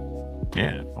 Powerful.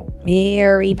 Yeah.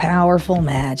 Very powerful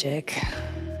magic.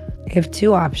 I have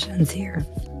 2 options here.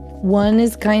 One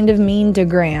is kind of mean to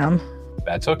Graham.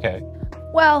 That's okay.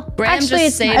 Well, Graham actually,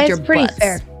 just it's saved your pretty butts.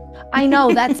 fair. I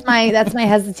know that's my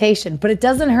hesitation, but it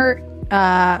doesn't hurt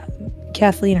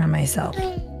Kathleen or myself.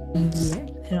 I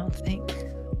don't think.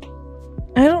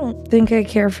 I don't think I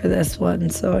care for this one,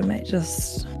 so I might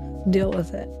just deal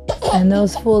with it. And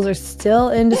those fools are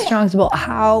still indestructible.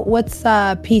 What's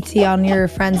PT on your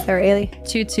friends there, Ailey?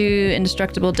 2/2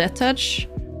 indestructible death touch.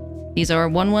 These are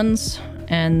 1/1s,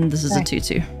 and this is a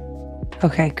 2/2.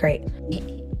 Okay, great.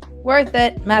 Worth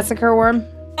it, Massacre Worm.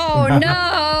 Oh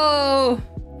no!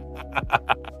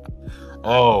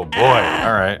 Oh boy!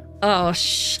 All right. Oh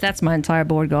that's my entire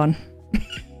board gone.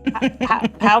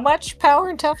 How much power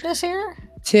and toughness here?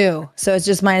 2. So it's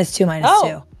just -2,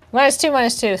 -2.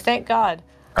 -2. Thank God.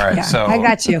 All right. Yeah, so I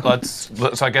got you.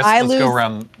 So I guess let's go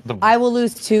around the. I will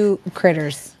lose 2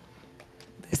 critters.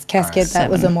 This cascade that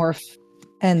was a morph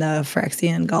and the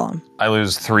Phyrexian Golem. I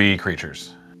lose 3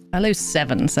 creatures. I lose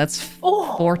 7, so that's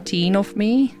 14 of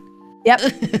me. Yep.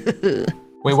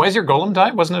 Wait, why is your golem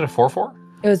die? Wasn't it a 4/4?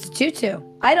 It was 2/2.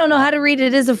 I don't know how to read it.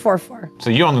 It is a 4/4. So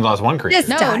you only lost 1 creature. This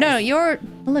dies. No, you're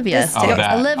Olivia. This dies.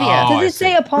 that. Olivia. Oh, I Does it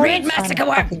say see. opponent? Read Massacre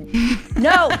Worm.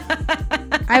 No.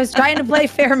 I was trying to play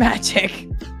fair magic.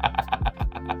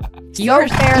 Your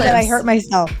So fair that I lips. hurt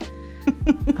myself.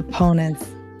 Opponents.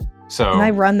 So And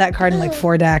I run that card in like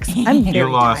 4 decks. I'm very you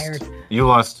lost. tired. You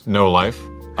lost no life.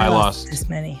 I lost. this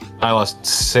many. I lost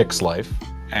 6 life,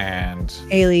 and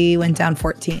Ailey went down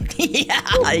 14.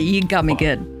 Yeah, you got me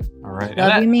good. all right.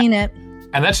 Love you, mean it.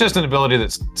 And that's just an ability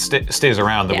that stays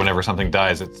around. That Yeah. whenever something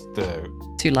dies, it's the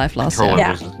 2 life loss. controller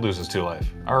Yeah. loses 2 life.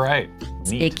 All right.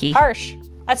 Neat. Icky. Harsh.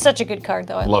 That's such a good card,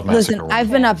 though. Love Massacre Listen, Worm.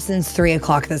 I've been up since 3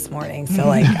 o'clock this morning, so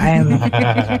like I am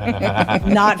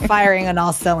not firing on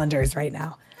all cylinders right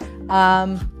now.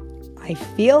 I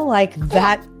feel like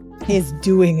that is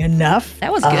doing enough.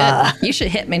 That was good. You should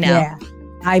hit me now. Yeah,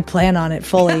 I plan on it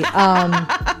fully.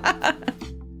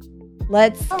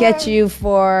 Let's get you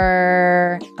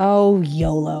for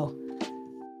YOLO.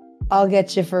 I'll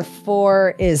get you for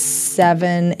 4 is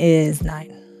 7 is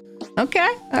 9. Okay,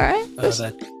 all right.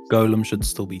 That golem should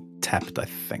still be tapped, I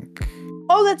think.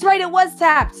 Oh, that's right. It was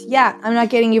tapped. Yeah, I'm not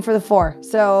getting you for the 4.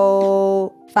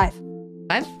 So 5.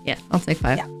 5? Yeah, I'll take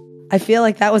 5. Yeah. I feel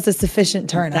like that was a sufficient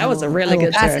turn. That was a really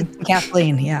good pass turn. it to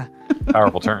Kathleen, yeah.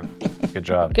 Powerful turn. Good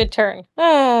job. Good turn.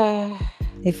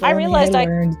 If I only realized I-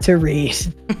 learned to read.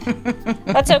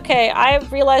 That's okay. I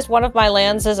realized one of my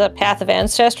lands is a Path of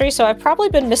Ancestry, so I've probably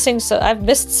been missing. I've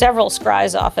missed several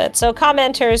scries off it. So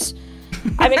commenters,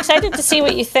 I'm excited to see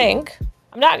what you think.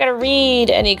 I'm not going to read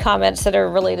any comments that are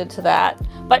related to that,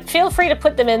 but feel free to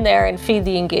put them in there and feed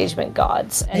the engagement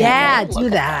gods. And Yeah, look do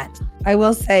at that. I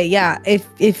will say, yeah,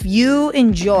 if you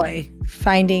enjoy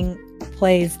finding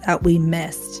plays that we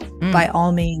missed, by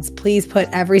all means, please put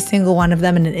every single one of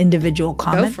them in an individual Go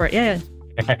comment for it. Yeah.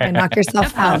 and knock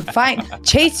yourself out. Fine.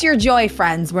 Chase your joy,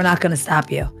 friends. We're not going to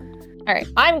stop you. All right,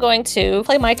 I'm going to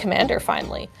play my commander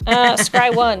finally.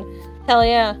 Scry 1. Hell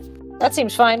yeah. That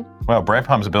seems fine. Wow, Bright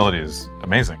Palm's ability is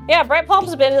amazing. Yeah, Bright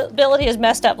Palm's ability is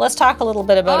messed up. Let's talk a little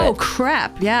bit about Oh it.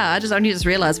 crap! Yeah, I only just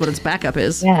realized what its backup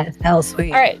is. Yeah, it's hell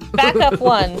sweet. All right, backup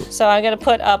 1. So I'm going to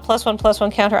put a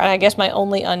 +1/+1 counter on, I guess, my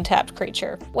only untapped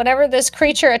creature. Whenever this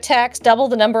creature attacks, double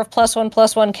the number of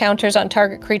 +1/+1 counters on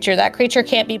target creature. That creature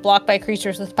can't be blocked by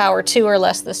creatures with power 2 or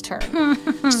less this turn.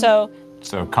 So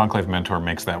Conclave Mentor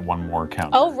makes that one more count.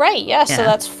 Oh, right. Yeah, so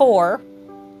that's 4.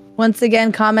 Once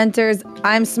again, commenters,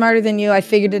 I'm smarter than you. I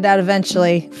figured it out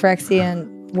eventually. Phyrexian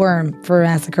worm for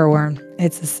Massacre Worm.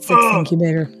 It's a 6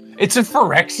 incubator. It's a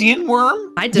Phyrexian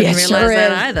worm? I didn't Yeah, realize sure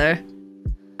that is. either.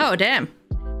 Oh damn!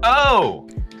 Oh,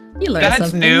 You learn That's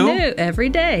something new. new every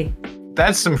day.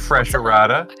 that's some fresh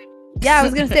errata. Yeah, I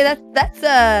was gonna say that's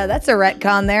a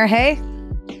retcon there. Hey,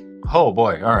 Oh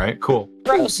boy, all right, cool.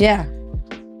 Gross. yeah.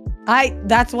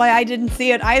 That's why I didn't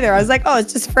see it either. I was like, oh,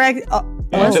 it's just Phyrexian. Oh,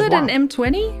 Was it's a it an worm.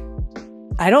 M20?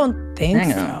 I don't think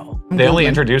Hang so. on. They only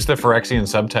introduced the Phyrexian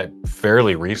subtype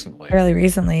fairly recently. Fairly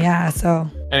recently, yeah. So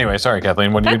Anyway, sorry,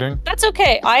 Kathleen, what are you doing? That's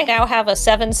okay. I now have a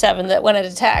 7/7 that when it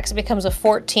attacks, it becomes a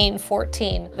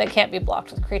 14/14 that can't be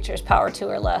blocked with creatures power 2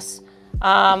 or less.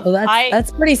 well,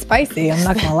 that's pretty spicy. I'm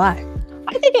not gonna lie.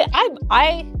 I think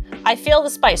I feel the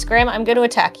spice. Graham, I'm going to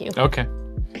attack you. Okay.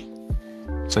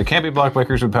 So it can't be blocked by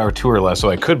creatures with power 2 or less, so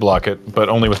I could block it, but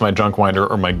only with my Junk Winder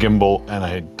or my Gimbal, and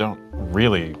I don't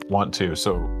really want to,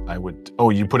 so I would...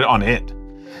 Oh, you put it on it.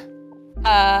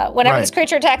 Whenever Right. this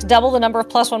creature attacks, double the number of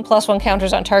 +1/+1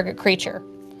 counters on target creature.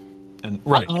 And,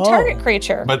 right. Target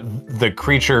creature. But the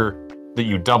creature that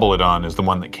you double it on is the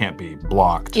one that can't be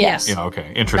blocked. Yes. Yeah,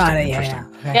 okay. Interesting, Got it. interesting.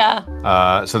 Yeah.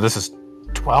 Yeah, So this is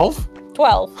 12?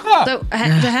 12. Huh. So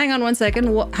hang on one second.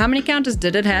 How many counters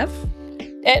did it have?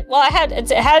 It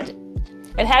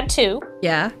had 2.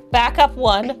 Yeah, Backup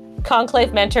 1.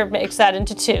 Conclave Mentor makes that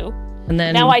into 2. and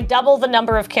then Now I double the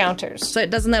number of counters. So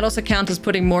doesn't that also count as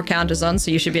putting more counters on? So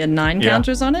you should be at 9 Yeah.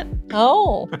 counters on it.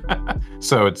 Oh.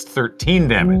 So it's 13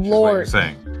 damage, Lord. is what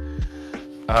you're saying.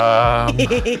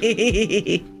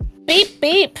 Beep,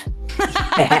 beep.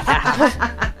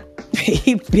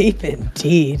 Beep beep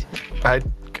indeed.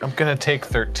 I'm gonna take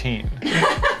 13.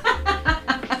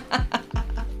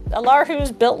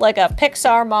 Alarhu's built like a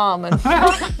Pixar mom. And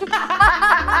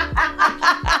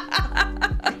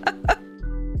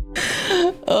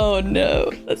Oh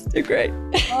no, that's too great.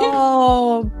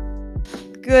 Oh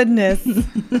goodness.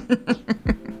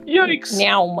 Yikes.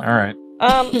 Meow. All right.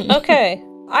 Okay.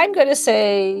 I'm going to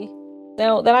say...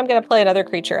 No, then I'm going to play another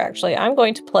creature, actually. I'm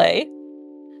going to play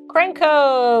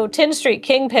Krenko, Tin Street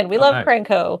Kingpin. We love nice.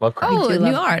 Krenko. Love Oh, too,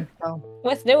 new love art.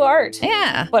 With new art.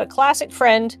 Yeah. But a classic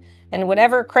friend, and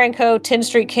whenever Krenko, Tin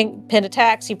Street Kingpin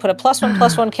attacks, you put a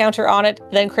 +1/+1 counter on it,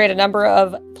 then create a number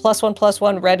of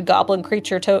 +1/+1 red goblin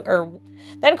creature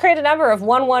then create a number of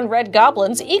 1/1 red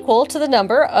goblins equal to the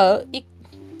number of...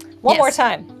 One more Yes.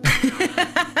 time.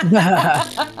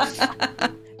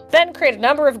 Then create a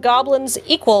number of goblins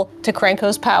equal to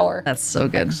Krenko's power. That's so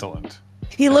good. Excellent.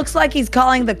 He looks like he's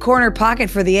calling the corner pocket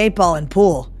for the 8-ball in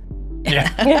pool.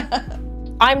 Yeah.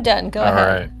 I'm done. Go All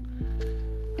ahead. right.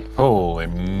 Holy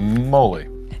moly.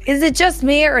 Is it just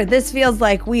me, or this feels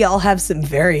like we all have some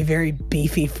very, very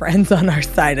beefy friends on our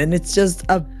side, and it's just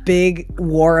a big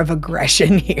war of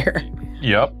aggression here?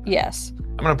 Yep. Yes.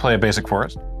 I'm gonna play a basic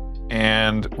forest.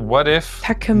 And what if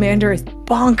That commander is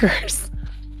bonkers.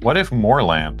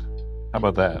 Moorland? How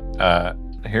about that?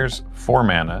 Here's 4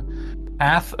 mana.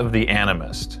 Path of the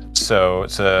Animist. So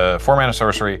it's a 4 mana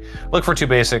sorcery. Look for 2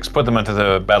 basics, put them into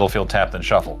the battlefield, tap, then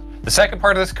shuffle. The second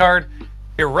part of this card,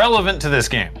 irrelevant to this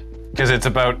game, because it's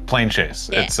about plane chase.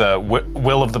 Yeah. It's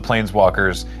will of the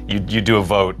planeswalkers. You do a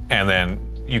vote, and then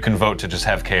you can vote to just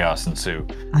have chaos ensue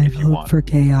if you want.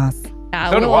 chaos. I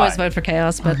So do will always I. vote for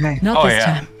chaos, but Okay. not Oh, this yeah.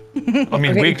 time. I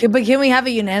mean, Okay, but can we have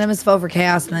a unanimous vote for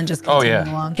chaos and then just Oh, continue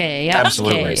yeah. along? Chaos.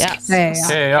 Absolutely. Chaos.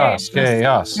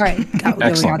 chaos. All right, got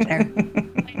what we got there.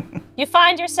 You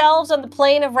find yourselves on the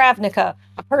plain of Ravnica.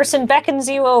 A person beckons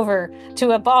you over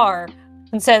to a bar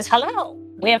and says, "Hello,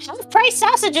 we have half-price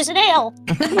sausages and ale."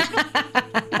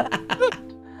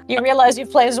 You realize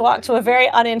you've walked to a very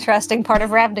uninteresting part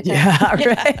of Ravnica. Yeah,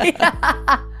 right.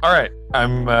 All right,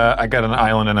 I got an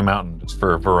island and a mountain just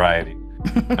for variety.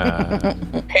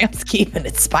 Pam's keeping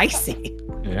it spicy.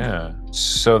 Yeah.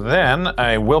 So then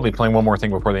I will be playing one more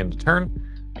thing before the end of the turn.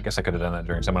 I guess I could have done that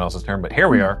during someone else's turn, but here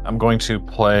we are. I'm going to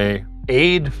play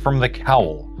Aid from the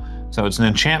Cowl. So it's an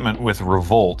enchantment with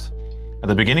Revolt. At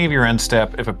the beginning of your end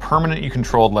step, if a permanent you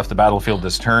controlled left the battlefield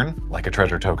this turn, like a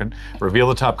treasure token, reveal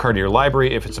the top card of your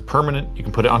library. If it's a permanent, you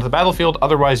can put it onto the battlefield.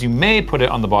 Otherwise, you may put it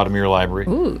on the bottom of your library.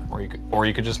 Ooh. Or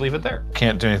you could just leave it there.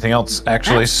 Can't do anything else,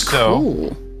 actually. That's so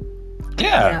cool.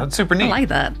 yeah, that's super neat. I like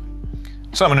that.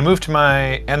 So I'm going to move to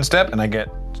my end step, and I get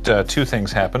two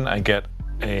things happen. I get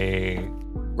a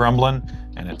Grumblin,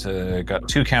 and it's got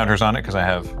 2 counters on it because I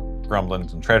have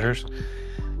Grumblins and treasures.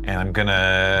 And I'm going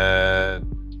to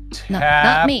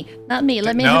tap... Not me. Let me hit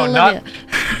Olivia.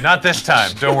 Not this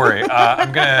time. Don't worry.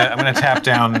 I'm gonna tap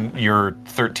down your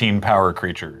 13 power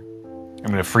creature. I'm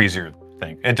gonna freeze your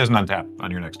thing. It doesn't untap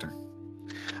on your next turn.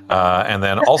 And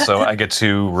then also I get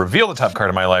to reveal the top card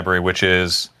of my library, which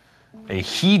is a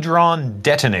Hedron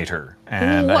Detonator.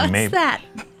 And What's that?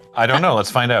 I don't know. Let's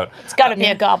find out. It's got to be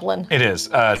a goblin. It is.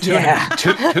 Two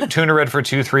in a red for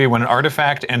 2/3. When an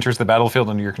artifact enters the battlefield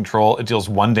under your control, it deals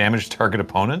 1 damage to target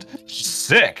opponent.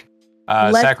 Sick.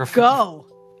 Let's go.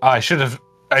 I should have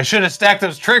stacked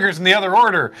those triggers in the other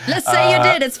order. Let's say you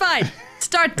did. It's fine.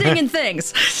 Start dinging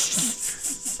things.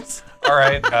 All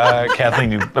right,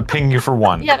 Kathleen, ping you for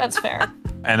 1. Yeah, that's fair.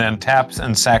 And then taps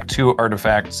and sack 2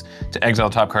 artifacts to exile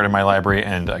top card in my library,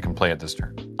 and I can play it this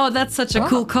turn. Oh, that's such a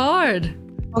cool card.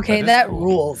 Okay, that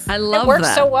rules. I love It works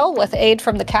that. so well with aid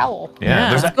from the cowl.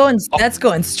 Yeah. That's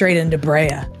going straight into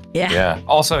Brea. Yeah.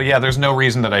 Also, there's no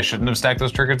reason that I shouldn't have stacked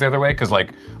those triggers the other way, because,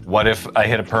 like, what if I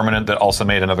hit a permanent that also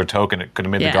made another token? It could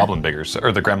have made the goblin bigger,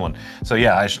 or the gremlin. So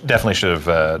yeah, I definitely should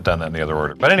have done that in the other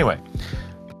order. But anyway,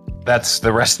 that's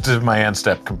the rest of my end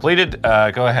step completed.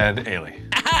 Go ahead, Ailey.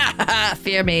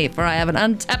 Fear me, for I have an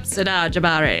untapped Sidar,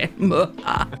 Jabari.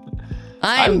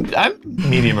 I'm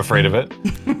medium afraid of it.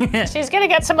 She's gonna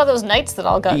get some of those knights that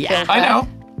all got killed. I know.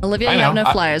 Olivia, you have no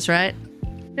flyers, right?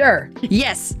 Sure.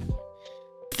 Yes.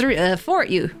 4 at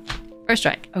you. First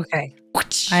strike. Okay.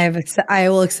 I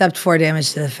will accept 4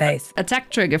 damage to the face. Attack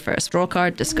trigger first. Draw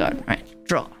card, discard. All right,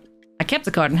 draw. I kept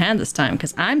the card in hand this time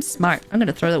because I'm smart. I'm going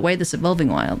to throw away this Evolving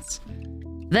Wilds.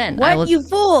 Then What, I will... you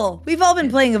fool? We've all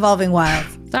been playing Evolving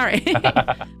Wilds. Sorry.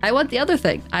 I want the other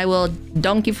thing. I will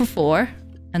donk you for 4.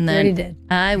 And then already did.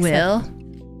 I will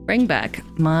bring back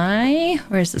my...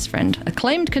 Where's this friend?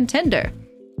 Acclaimed Contender.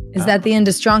 Is that the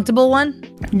indestructible one?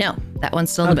 No, that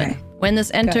one's still in the bin. When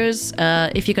this enters,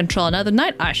 if you control another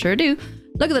knight, I sure do.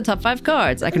 Look at the top 5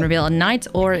 cards. I can reveal a knight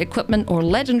or equipment or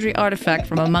legendary artifact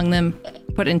from among them.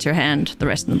 Put it into your hand. The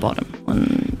rest in the bottom.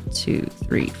 1, 2,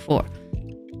 3, 4,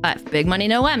 5. Big money,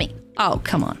 no whammy. Oh,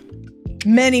 come on.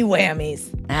 Many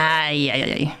whammies.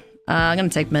 Yeah. I'm gonna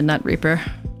take Midnight Reaper.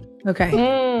 Okay.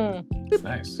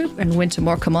 Nice. And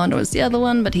Wintermore Commando is the other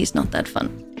one, but he's not that fun.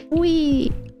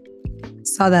 Whee!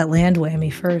 Saw that land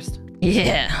whammy first.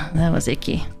 Yeah, that was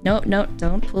icky. No,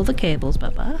 don't pull the cables,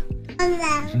 Baba.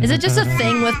 Is it just a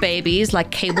thing with babies?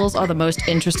 Like, cables are the most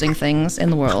interesting things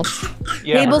in the world.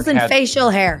 Yeah, Cables and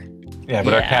facial hair. Yeah,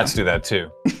 but our cats do that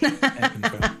too.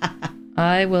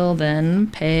 I will then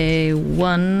pay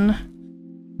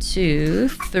 1, 2,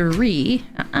 3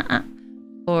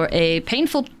 for a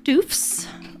painful doofs.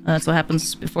 That's what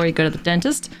happens before you go to the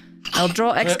dentist. I'll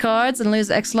draw X cards and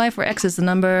lose X life, where X is the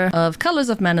number of colors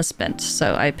of mana spent.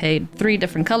 So I paid 3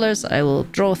 different colors. I will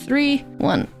draw 3.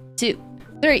 1, 2,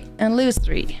 3, and lose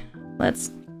 3.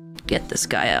 Let's get this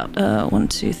guy out. 1,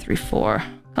 2, 3, 4.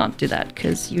 Can't do that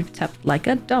because you tapped like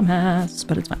a dumbass,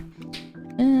 but it's fine.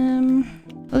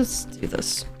 Let's do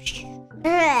this.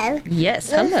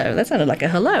 Yes, hello. That sounded like a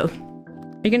hello.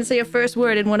 You're gonna say your first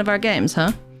word in one of our games,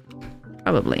 huh?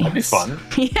 Probably. That'd be fun.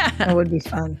 Yeah. That would be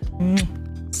fun.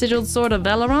 Sigiled Sword of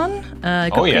Valeron.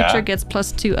 Equipped creature gets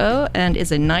 +2/0 and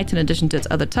is a knight in addition to its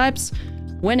other types.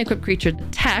 When equipped creature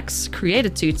attacks, create a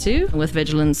 2/2 with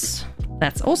vigilance.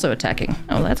 That's also attacking.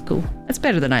 Oh, that's cool. That's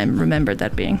better than I remembered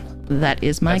that being. That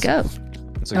is my go.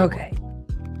 Okay.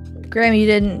 Graham, you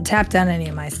didn't tap down any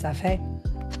of my stuff, hey?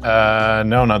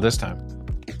 No, not this time.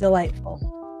 Delightful.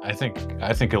 I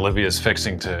think Olivia's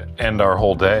fixing to end our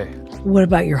whole day. What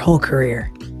about your whole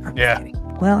career? I'm Yeah. kidding.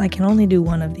 Well, I can only do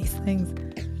one of these things.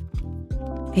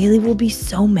 Haley will be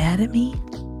so mad at me.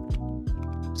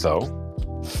 So?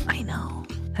 I know.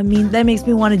 I mean, that makes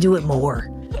me want to do it more.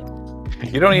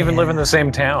 You don't even live in the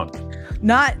same town.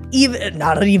 Not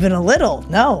even a little.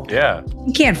 No. Yeah.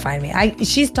 You can't find me.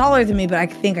 She's taller than me, but I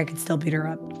think I could still beat her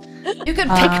up. You can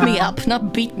pick me up,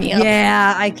 not beat me up.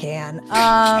 Yeah, I can.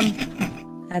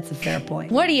 That's a fair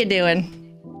point. What are you doing?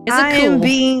 Is it I cool? am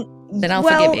being. Then I'll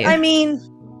well, forgive you. I mean,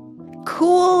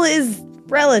 cool is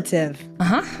relative.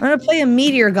 Uh-huh. I'm gonna play a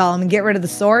meteor golem and get rid of the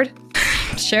sword,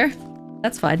 Sure.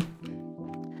 That's fine.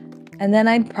 and then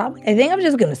I think I'm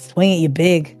just gonna swing at you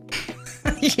big.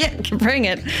 Yeah, bring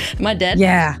it. Am I dead?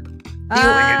 Yeah.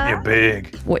 You're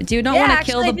big. What, do you not want to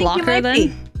kill the blocker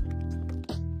then?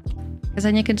 Because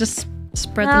then you can just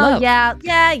spread the love. Yeah.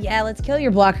 Let's kill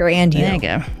your blocker and you. There you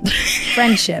go.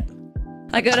 Friendship.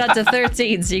 I go down to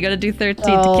 13, so you gotta do 13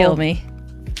 to kill me.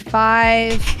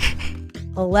 5,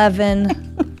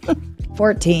 11,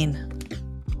 14.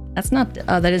 That's not.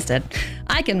 Oh, that is dead.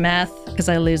 I can math because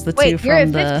I lose the 2 Wait, from you're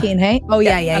at the. 15, hey? Oh,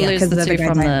 yeah. I lose the 2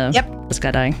 from the. Yep. This guy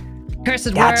dying.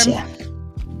 Cursed Gotcha. worm.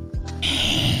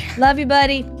 Love you,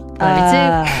 buddy. Love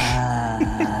you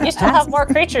too. You still have more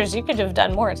creatures. You could have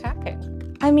done more attacking.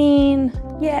 I mean,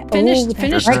 yeah. Finish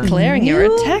that's declaring your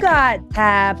You attack. got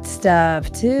tapped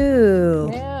stuff,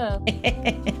 too. Yeah.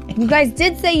 You guys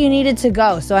did say you needed to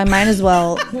go, so I might as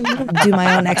well do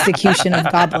my own execution of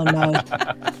goblin mode.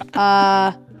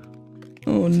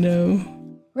 Oh no.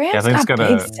 Rams Kathleen's got got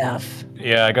big a- stuff.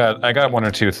 Yeah, I got 1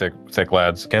 or 2 thick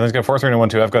lads. Kathleen's got 4, 3, and 1,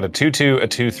 2. I've got a 2-2, a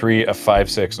 2-3, a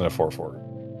 5-6, and a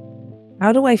 4-4.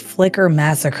 How do I flicker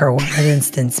massacre one at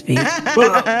instant speed?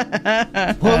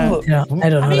 I don't know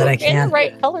I mean, that I you're in can. the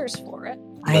right colors for it.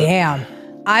 I am.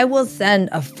 I will send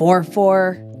a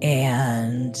 4-4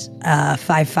 and a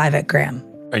 5-5 at Graham.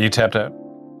 Are you tapped out?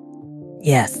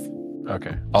 Yes.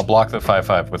 Okay. I'll block the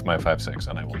 5-5 with my 5-6,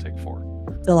 and I will take 4.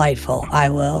 Delightful. I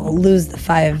will lose the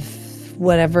 5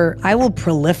 whatever. I will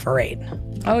proliferate.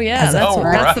 Oh yeah, As a that's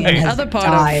threat the has other part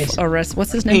died. of arrest.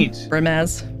 What's his name? Pete.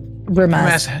 Brimaz.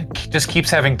 Brimaz. Brimaz just keeps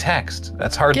having text.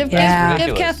 That's hard. Give Yeah.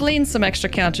 give Kathleen some extra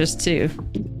counters too.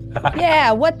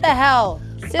 Yeah, what the hell?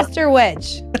 Sister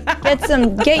Witch.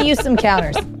 Get you some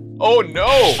counters. Oh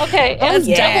no! Okay, Oh, and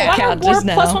yeah. double Counters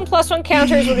now. +1/+1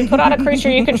 counters would be put on a creature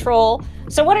you control.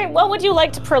 So what would you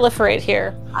like to proliferate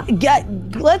here?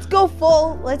 Let's go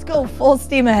full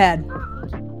steam ahead.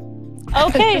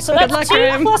 Okay, so Good that's luck, 2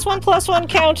 Graham. +1/+1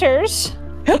 counters.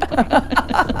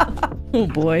 Oh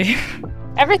boy.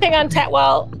 Everything untap.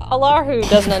 Well, Alahu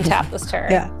doesn't untap this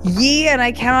turn. Yeah. And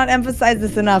I cannot emphasize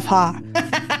this enough, huh?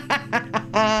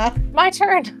 My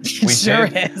turn.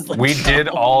 We did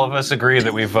all of us agree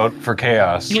that we vote for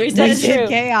chaos. That We is did true.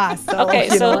 chaos. So, Okay,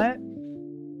 you so- know what?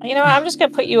 You know, I'm just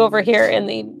gonna put you over here in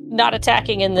the not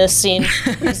attacking in this scene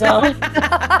zone.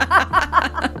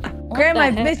 Graham, the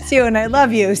I've heck? missed you and I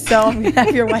love you, so I'm gonna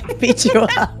have your wife beat you up.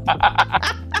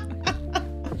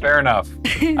 Fair enough.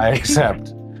 I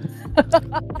accept.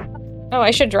 Oh, I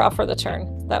should draw for the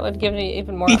turn. That would give me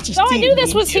even more. Beat you, Oh, I knew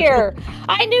this beat was you. here.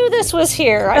 I knew this was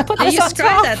here. I put this You on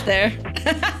scribed top. that there.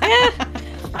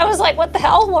 I was like, what the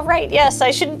hell? Well, right, yes, I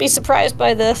shouldn't be surprised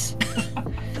by this.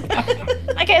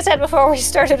 Like I said before we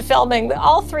started filming,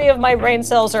 all 3 of my brain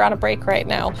cells are on a break right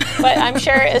now. But I'm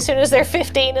sure as soon as their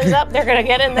 15 is up, they're gonna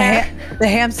get in there. The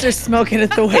hamster's smoking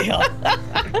at the wheel.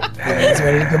 He's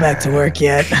ready to go back to work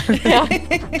yet.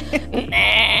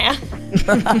 Nah.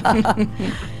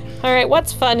 All right,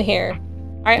 what's fun here?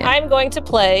 All right, I'm going to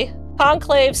play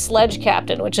Conclave Sledge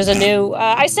Captain, which is a new.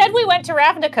 I said we went to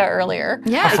Ravnica earlier.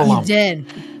 Yeah. You did.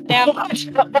 Now,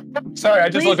 Sorry, I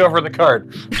just looked over the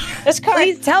card. this card.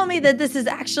 Please tell me that this is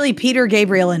actually Peter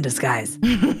Gabriel in disguise.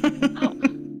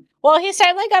 Well, he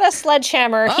sadly got a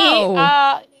sledgehammer.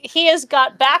 Oh. He has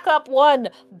got backup 1,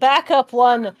 backup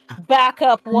 1,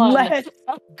 backup 1. Let's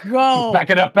go. Back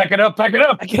it up, back it up, back it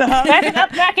up. Back it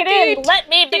up, back it in. Let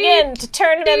me begin to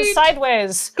turn them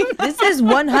sideways. This is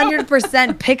 100%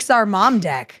 Pixar mom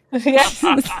deck. Yes.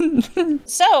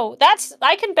 So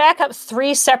I can back up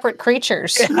 3 separate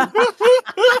creatures.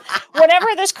 Whenever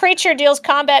this creature deals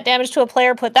combat damage to a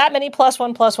player, put that many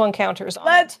 +1/+1 counters on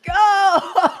Let's it. go.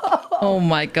 Oh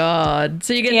my god.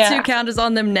 So you get Yeah. 2 counters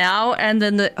on them now, and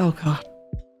then the oh god.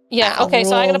 Yeah, okay,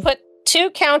 so I'm going to put 2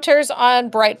 counters on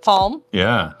Bright Palm.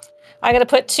 Yeah. I'm going to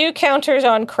put 2 counters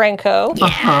on Krenko.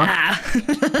 Yeah.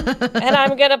 And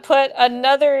I'm going to put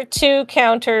another 2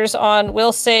 counters on,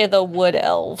 we'll say, the Wood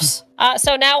Elves.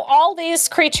 So now all these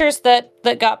creatures that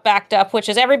got backed up, which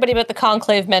is everybody but the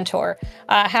Conclave Mentor,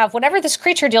 have whenever this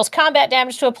creature deals combat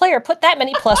damage to a player, put that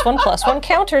many +1/+1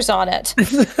 counters on it.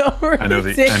 I know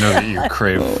that you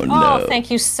crave. Oh,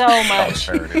 thank you so much.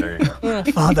 There you go.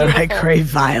 Father, I crave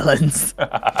violence.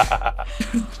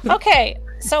 Okay,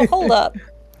 so hold up.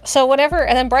 So whenever,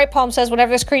 and then Bright Palm says,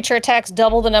 whenever this creature attacks,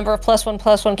 double the number of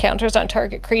 +1/+1 counters on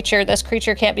target creature. This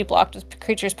creature can't be blocked with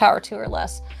creature's power 2 or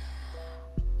less.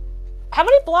 How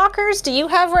many blockers do you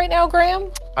have right now, Graham?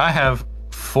 I have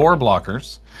 4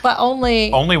 blockers. But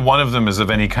only Only one of them is of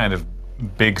any kind of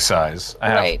big size. I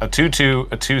have Right. a 2/2,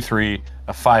 a 2/3,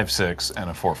 a 5/6, and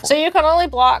a 4/4. So you can only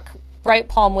block Bright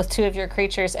Palm with 2 of your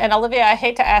creatures. And Olivia, I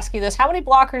hate to ask you this, how many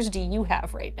blockers do you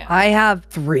have right now? I have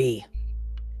 3.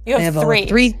 You have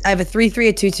 3. I have a 3/3,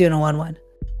 a 2/2, and a 1/1.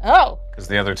 Oh, Because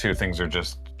the other 2 things are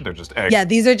just eggs. Yeah,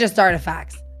 these are just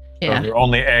artifacts. Yeah. Your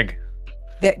only egg.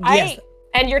 Yes,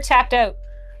 and you're tapped out.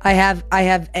 I have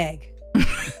egg.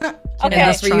 Okay.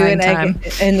 that's For you an trying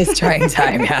egg in this trying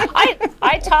time. Yeah.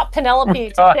 I taught Penelope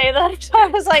to say that. I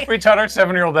was like, We taught our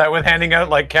 7-year-old that with handing out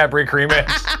like Cadbury cream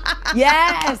eggs.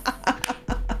 Yes.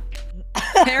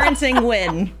 Parenting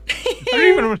win.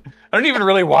 I don't even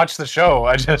really watch the show.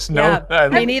 I just know I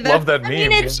me neither. love that I meme.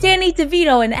 mean, it's Danny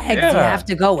DeVito and eggs. Yeah. You have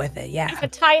to go with it. Yeah. A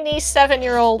tiny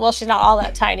 7-year-old, well, she's not all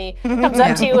that tiny, comes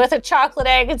up to you with a chocolate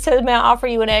egg and says, may I offer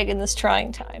you an egg in this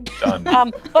trying time? Done.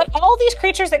 But all these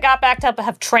creatures that got backed up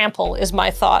have trample, is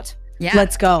my thought. Yeah.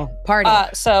 Let's go. Party.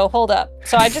 So hold up.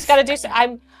 So I just got to do,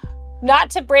 I'm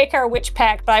not to break our witch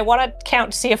pact, but I want to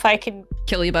count to see if I can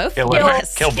Kill you both? Kill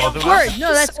both of Or, us.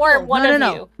 no, that's or cool. one no, of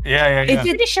no, no. you. Yeah. If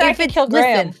Pretty sure I can kill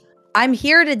Graham. Listen, I'm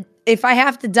here to, if I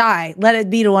have to die, let it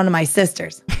be to one of my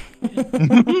sisters.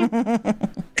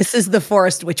 This is the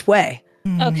forest witch way.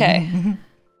 Okay.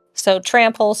 So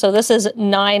trample. So this is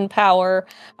 9 power.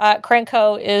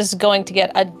 Krenko is going to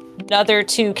get another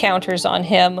 2 counters on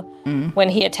him when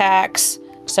he attacks.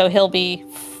 So he'll be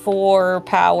 4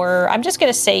 power. I'm just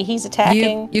going to say he's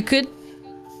attacking. You could.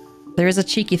 There is a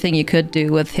cheeky thing you could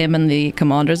do with him and the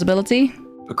commander's ability.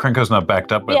 But Krenko's not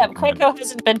backed up by Yeah, the commander. Krenko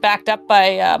hasn't been backed up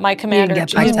by my commander. get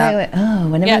Jason. backed up. Oh,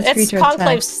 whenever Yeah, this it's creature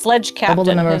Conclave's attacks, sledge double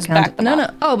the captain number who's of counters. backed them No,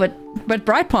 up. no. Oh, but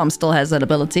Bright Palm still has that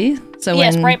ability. So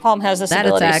Yes, when Bright Palm has this that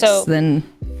ability. attacks, So then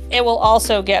it will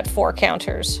also get 4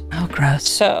 counters. oh, gross.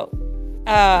 So,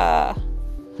 And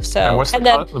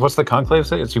what's the conclave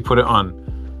say? It's you put it on.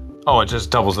 Oh, it just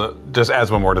doubles it. Just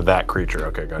adds 1 more to that creature.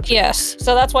 Okay, gotcha. yes,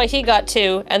 so that's why he got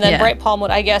 2, and then Yeah. Bright Palm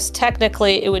would, I guess,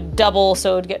 technically it would double,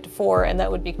 so it would get to 4, and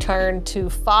that would be turned to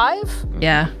 5.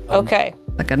 Yeah, Okay.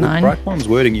 like a 9. Brightbomb's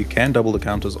wording, you can double the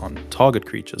counters on target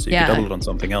creatures. So you Yeah. can double it on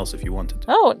something else if you wanted.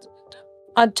 Oh,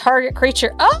 a target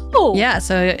creature. Oh, Yeah,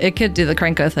 so it could do the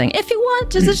Krenko thing. If you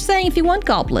want, just saying, if you want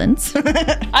goblins.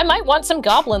 I might want some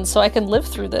goblins so I can live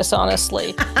through this.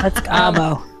 Honestly. Let's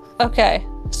go. Okay,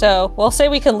 so we'll say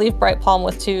we can leave Bright Palm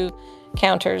with 2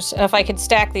 counters, and if I can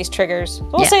stack these triggers,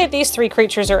 we'll Yeah. say these 3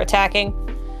 creatures are attacking,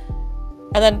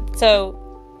 and then so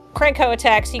Krenko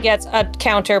attacks, he gets a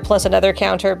counter plus another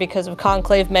counter because of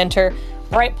Conclave Mentor.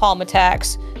 Bright Palm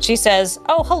attacks. She says,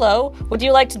 "Oh, hello. Would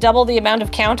you like to double the amount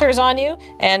of counters on you?"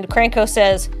 And Krenko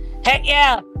says, "Heck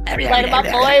yeah! Light them up,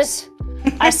 boys.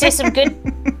 I see some good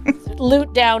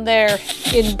loot down there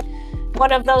in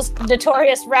one of those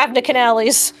notorious Ravnican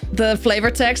alleys. The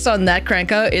flavor text on that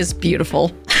Krenko is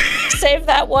beautiful. Save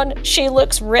that one. She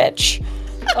looks rich."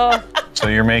 Oh, So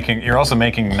you're also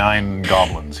making 9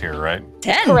 goblins here, right?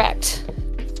 10. correct.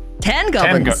 10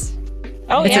 goblins.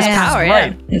 Oh, It's yeah. his power, yeah.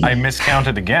 Right. I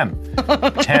miscounted again.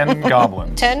 10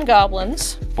 goblins. 10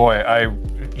 goblins. Boy,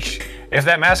 if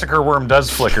that massacre worm does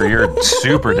flicker, you're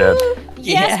super dead.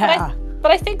 Yes, Yeah.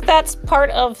 but I think that's part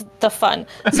of the fun.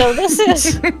 So this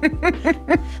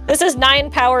is 9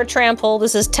 power trample.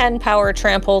 This is 10 power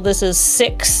trample. This is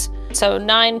 6. So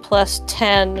 9 plus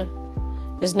 10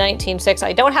 is 19. 6.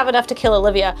 I don't have enough to kill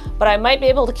Olivia, but I might be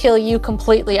able to kill you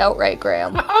completely outright,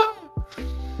 Graham.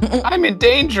 I'm in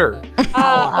danger.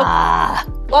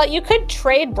 Well, you could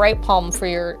trade Bright Palm for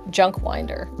your junk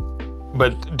winder.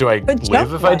 But do I But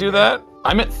live if I do that?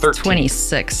 I'm at 13.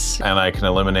 26. And I can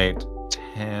eliminate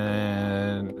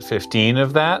 15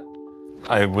 of that.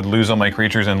 I would lose all my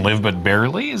creatures and live but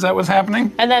barely? Is that what's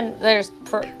happening? And then there's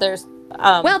There's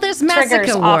triggers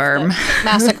Massacre off Worm. the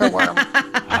Massacre Worm.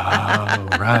 Oh,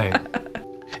 right.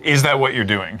 Is that what you're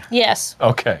doing? Yes.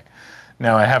 Okay.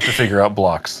 Now I have to figure out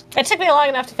blocks. It took me long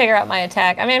enough to figure out my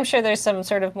attack. I mean, I'm sure there's some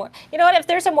sort of more. You know what? If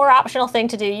there's a more optional thing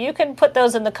to do, you can put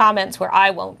those in the comments where I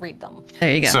won't read them.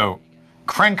 There you go. So,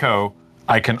 Krenko,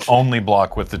 I can only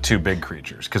block with the 2 big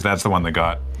creatures because that's the one that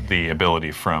got the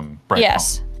ability from Bright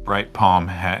Yes. Palm. Bright Palm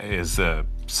is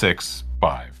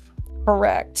 6/5.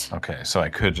 Correct. Okay, so I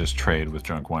could just trade with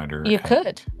Junk Winder. You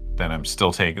could. Then I'm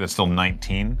still that's still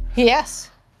 19, Yes.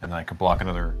 and then I could block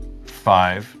another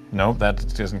 5. Nope, that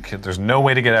doesn't. There's no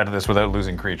way to get out of this without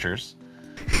losing creatures.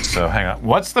 So hang on.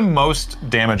 What's the most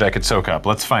damage I could soak up?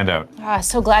 Let's find out.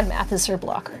 So glad math is for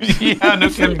blockers. Yeah, no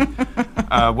kidding.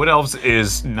 Wood Elves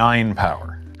is 9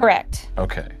 power. Correct.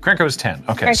 Okay. Krenko is 10.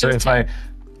 Okay, Krenko's so if 10. I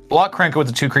block Krenko with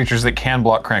the 2 creatures that can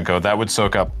block Krenko, that would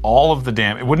soak up all of the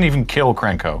damage. It wouldn't even kill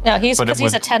Krenko. No, he's but it because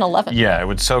he's a would- 10-11. Yeah, it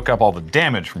would soak up all the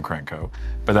damage from Krenko,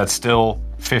 but that's still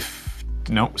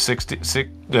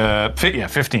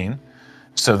 15.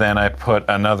 So then I put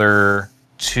another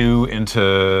 2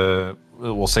 into,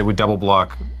 we'll say we double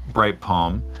block Bright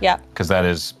Palm, Yeah. because that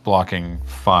is blocking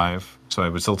 5. So I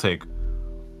would still take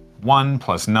 1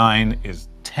 plus 9 is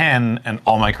 10, and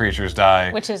all my creatures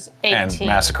die. Which is And 18.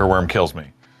 Massacre Worm kills me.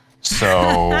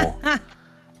 So,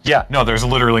 yeah, no, there's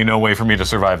literally no way for me to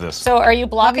survive this. So are you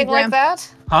blocking Graham. like that?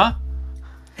 Huh?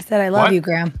 I said I love What? you,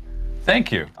 Graham.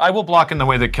 Thank you. I will block in the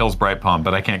way that kills Bright Palm,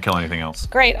 but I can't kill anything else.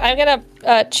 Great. I'm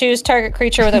gonna choose target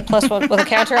creature with a +1 with a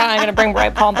counter. I'm gonna bring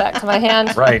Bright Palm back to my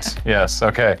hand. Right. Yes.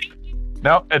 Okay.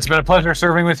 No, it's been a pleasure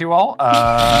serving with you all.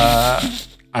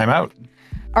 I'm out.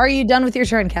 Are you done with your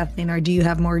turn, Kathleen, or do you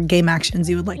have more game actions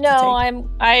you would like to take? No,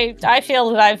 I feel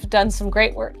that I've done some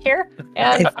great work here,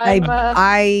 and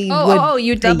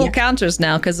You double counters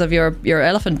now because of your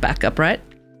elephant backup, right?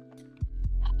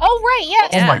 Oh right,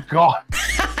 yes. Oh my god.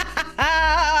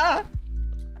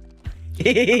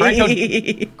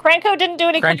 Cranko didn't do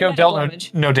any Cranko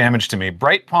dealt no damage to me.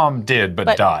 Bright Palm did,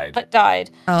 but died.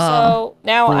 So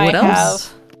now I Wood have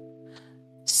elves?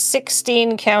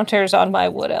 16 counters on my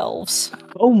wood elves.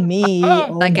 Oh, me.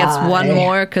 Oh, That gets my. one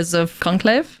more because of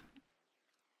Conclave.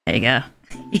 There you go.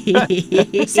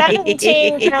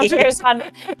 17 counters on.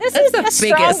 This is the biggest,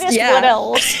 strongest wood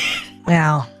elves.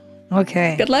 Wow.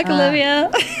 Okay. Good luck, Olivia.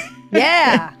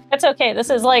 Yeah. That's okay. This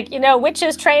is like,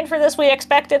 witches train for this. We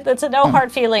expect it. That's a no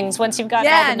hard feelings once you've got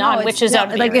all the non-witches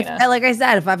out of the arena. Like I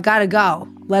said, if I've got to go,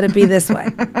 let it be this way.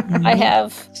 I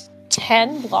have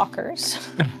 10 blockers.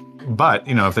 But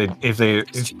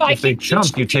if they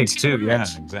jump, you take 2. Yeah,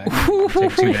 exactly. You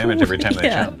take 2 damage every time they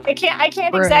jump. I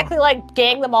can't exactly like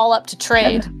gang them all up to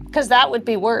trade because that would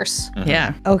be worse.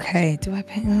 Yeah. Okay. Do I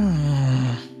pay?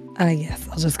 Yes,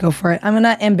 I'll just go for it. I'm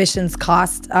gonna ambitions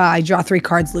cost. I draw 3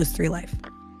 cards, lose 3 life.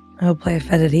 I'll play a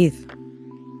Fetid Heath.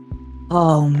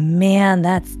 Oh man,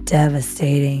 that's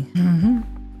devastating.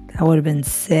 That would have been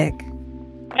sick.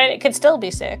 And it could still be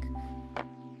sick.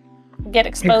 Get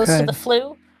exposed to the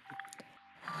flu.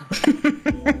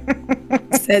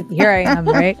 Here I am,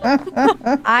 right?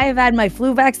 I've had my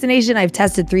flu vaccination. I've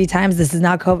tested 3 times. This is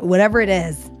not COVID. Whatever it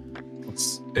is.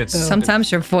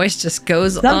 Sometimes your voice just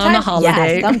goes on a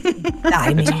holiday. Yeah,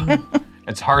 I mean,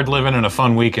 it's hard living in a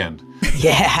fun weekend.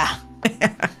 yeah.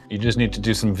 You just need to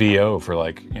do some VO for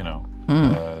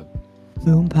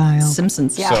Boom pile.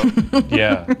 Simpsons. Yeah. So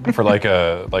yeah, for like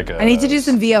a. I need to do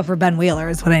some VO for Ben Wheeler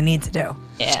is what I need to do.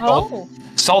 Yeah.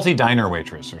 Salty diner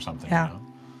waitress or something. Yeah.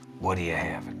 What are you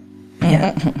having?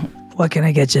 Yeah. What can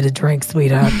I get you to drink,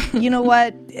 sweetheart? You know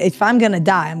what? If I'm gonna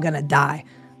die, I'm gonna die.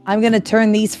 I'm gonna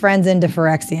turn these friends into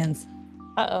Phyrexians.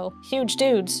 Uh-oh. Huge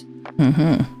dudes.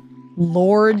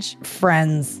 Large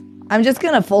friends. I'm just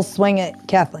gonna full swing it,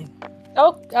 Kathleen.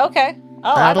 Oh, okay.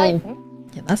 Oh,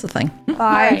 Yeah, that's the thing. 5,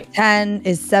 right. 10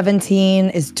 is 17,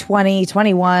 is 20,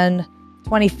 21,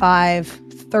 25,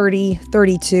 30,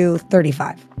 32,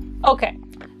 35. Okay.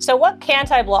 So what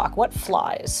can't I block? What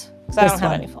flies? Because I don't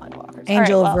have any flying blockers.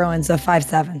 Angel of Ruins, a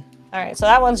 5/7. All right, so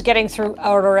that one's getting through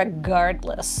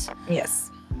regardless. Yes.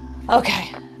 Okay,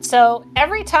 so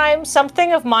every time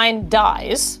something of mine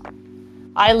dies,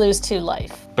 I lose 2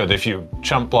 life. But if you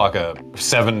chump block a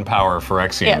 7-power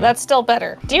Phyrexian. Yeah, that's still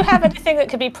better. Do you have anything that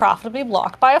could be profitably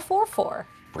blocked by a 4/4?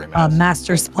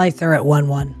 Master Splicer at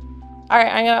 1/1. All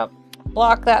right, I'm gonna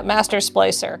block that Master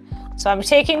Splicer. So I'm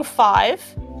taking 5.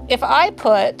 If I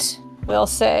put, we'll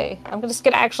say, I'm just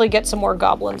gonna actually get some more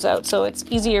goblins out so it's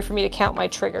easier for me to count my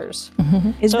triggers.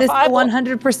 Is this the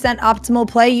 100% optimal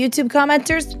play, YouTube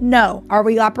commenters? No. Are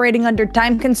we operating under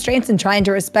time constraints and trying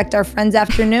to respect our friends'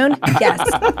 afternoon? Yes.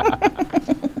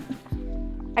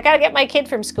 I gotta get my kid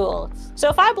from school. So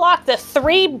if I block the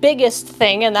 3 biggest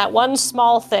thing and that 1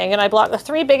 small thing, and I block the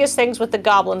 3 biggest things with the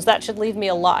goblins, that should leave me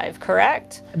alive,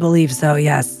 correct? I believe so,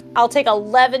 yes. I'll take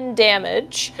 11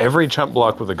 damage. Every chump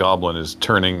block with a goblin is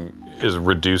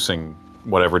reducing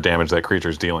whatever damage that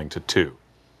creature's dealing to 2.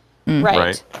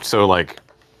 Right? So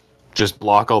just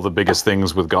block all the biggest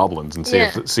things with goblins and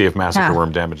see if Massacre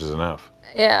Worm damage is enough.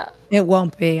 Yeah. It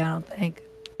won't be, I don't think.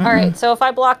 All right, so if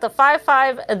I block the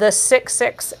 5/5, the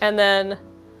 6/6, and then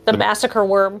the Massacre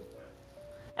Worm,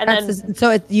 and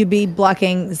so you'd be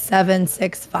blocking 7,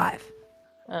 6, 5.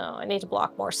 Oh, I need to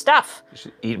block more stuff. You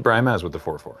should eat Brimaz with the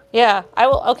 4/4. Yeah, I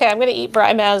will. Okay, I'm gonna eat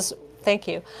Brimaz. Thank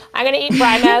you. I'm gonna eat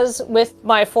Brimaz with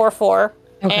my 4/4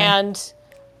 and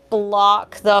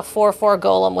block the 4/4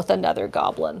 golem with another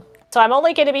goblin. So I'm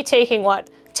only gonna be taking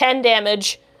 10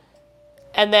 damage,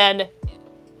 and then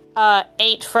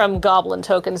 8 from goblin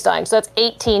tokens dying. So that's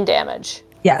 18 damage.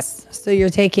 Yes. So you're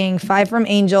taking 5 from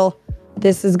Angel.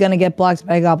 This is going to get blocked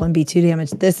by a goblin, be 2 damage.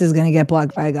 This is going to get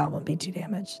blocked by a goblin, be 2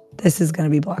 damage. This is going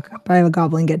to be blocked by a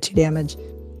goblin, get 2 damage.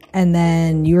 And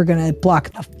then you're going to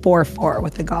block the 4/4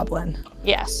 with the goblin.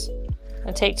 Yes.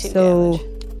 And take 2 damage. So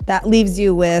that leaves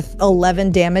you with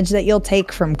 11 damage that you'll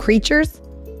take from creatures.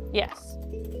 Yes.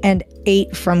 And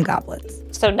 8 from goblins.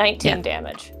 So 19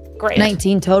 damage. Great.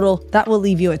 19 total. That will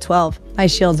leave you at 12. My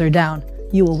shields are down.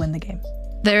 You will win the game.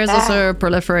 There is also a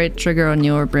proliferate trigger on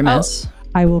your Brimaz.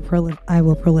 I will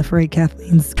proliferate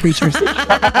Kathleen's creatures.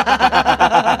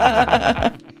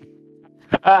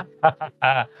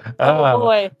 Oh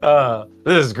boy.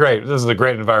 This is great. This is a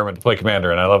great environment to play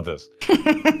Commander, and I love this.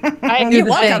 You're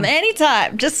welcome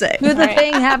anytime. Just say. Do the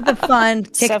thing, have the fun,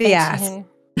 kick the ass.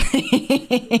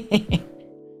 17.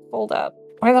 Hold up.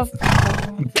 Where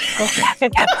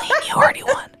the Kathleen, you already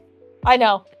won. I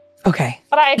know. Okay.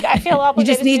 But I feel You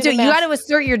obligated just need to, do the you math. got to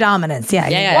assert your dominance. Yeah.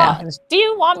 Yeah. Do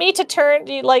you want me to turn,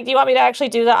 do you want me to actually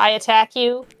do the I attack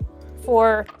you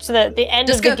for to the end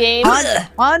Just of the go, game?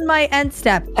 On my end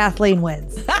step, Kathleen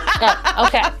wins. Oh,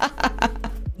 okay.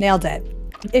 Nailed it.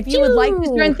 If you would like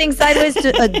to turn things sideways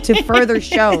to further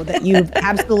show that you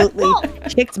absolutely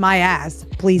kicked my ass,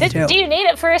 please do. Do you need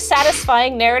it for a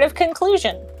satisfying narrative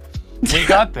conclusion? We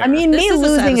got there. I mean, This me is a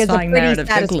losing is a satisfying pretty narrative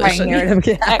satisfying conclusion.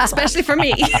 narrative. Especially for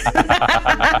me.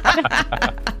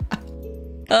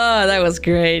 Oh, that was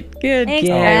great. Good Thanks,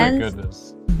 game. oh my friends.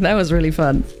 goodness. That was really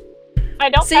fun. I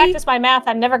don't See? practice my math.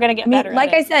 I'm never going to get better. Like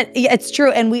at I said, yeah, it's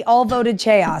true, and we all voted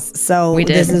chaos. So We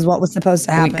did. this is what was supposed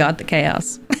to happen. We got the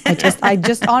chaos. I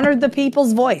just honored the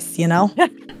people's voice, you know.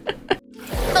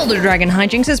 Elder Dragon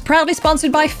Hijinks is proudly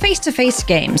sponsored by Face-to-Face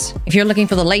Games. If you're looking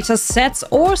for the latest sets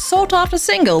or sought-after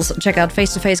singles, check out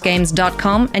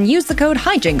face-to-facegames.com and use the code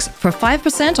Hijinks for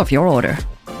 5% off your order.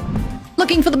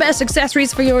 Looking for the best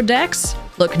accessories for your decks?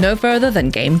 Look no further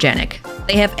than GameGenic.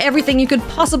 They have everything you could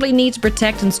possibly need to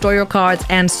protect and store your cards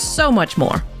and so much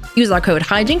more. Use our code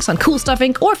Hijinks on Cool Stuff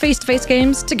Inc. or Face-to-Face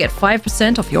Games to get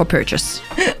 5% off your purchase.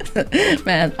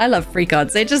 Man, I love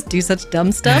PRECONs. They just do such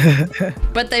dumb stuff,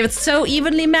 but they're so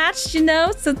evenly matched, you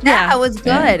know? So, Yeah, it was good.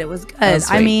 Yeah. It was good. was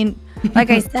I sweet. mean, like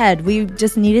I said, we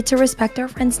just needed to respect our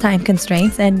friends' time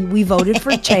constraints, and we voted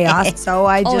for chaos. So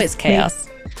I just Always chaos.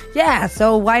 Yeah,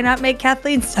 so why not make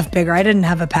Kathleen's stuff bigger? I didn't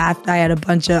have a path. I had a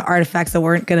bunch of artifacts that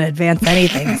weren't going to advance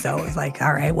anything. So it was like,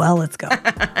 all right, well, let's go.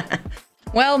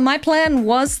 Well, my plan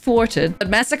was thwarted, but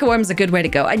Massacre Worm's a good way to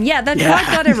go. And yeah, that card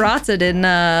got errated in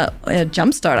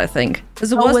Jumpstart, I think.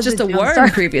 Because it was was just it a worm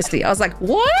Jumpstart? previously. I was like,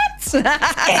 what?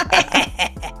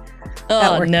 That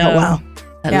Oh, worked no. out well.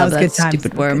 I Yeah, it love was that good times.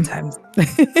 stupid worm. Good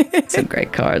times. Some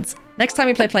great cards. Next time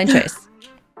we play Plane Chase.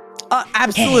 Oh,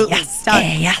 absolutely. Yes.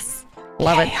 Done. Yes.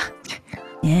 Love it.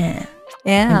 Yeah.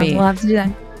 Yeah, Maybe. we'll have to do that.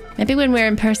 Maybe when we're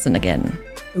in person again.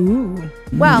 Ooh.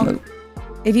 Well,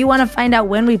 if you want to find out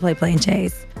when we play Plane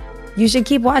Chase, you should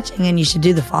keep watching and you should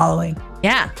do the following.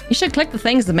 Yeah. You should click the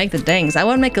things to make the dings. I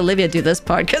won't make Olivia do this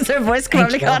part because her voice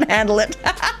probably you. can't handle it.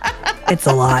 It's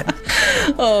a lot.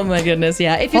 Oh my goodness.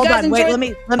 Yeah. If you Hold guys on, wait,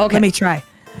 enjoyed- let me try.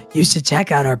 You should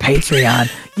check out our Patreon.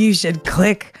 You should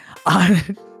click on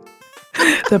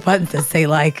the buttons that say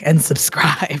like and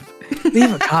subscribe.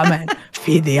 Leave a comment.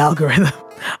 Feed the algorithm.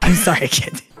 I'm sorry, I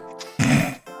can't.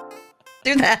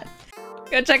 do that.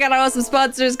 Go check out our awesome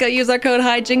sponsors. Go use our code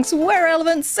Hijinks where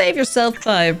relevant. Save yourself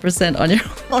 5% on your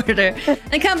order.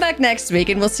 And come back next week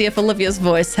and we'll see if Olivia's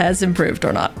voice has improved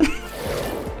or not.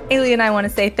 Ailey and I want to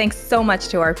say thanks so much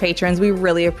to our patrons. We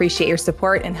really appreciate your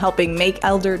support in helping make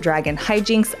Elder Dragon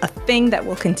Hijinks a thing that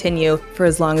will continue for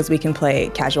as long as we can play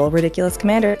casual, ridiculous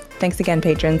Commander. Thanks again,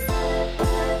 patrons.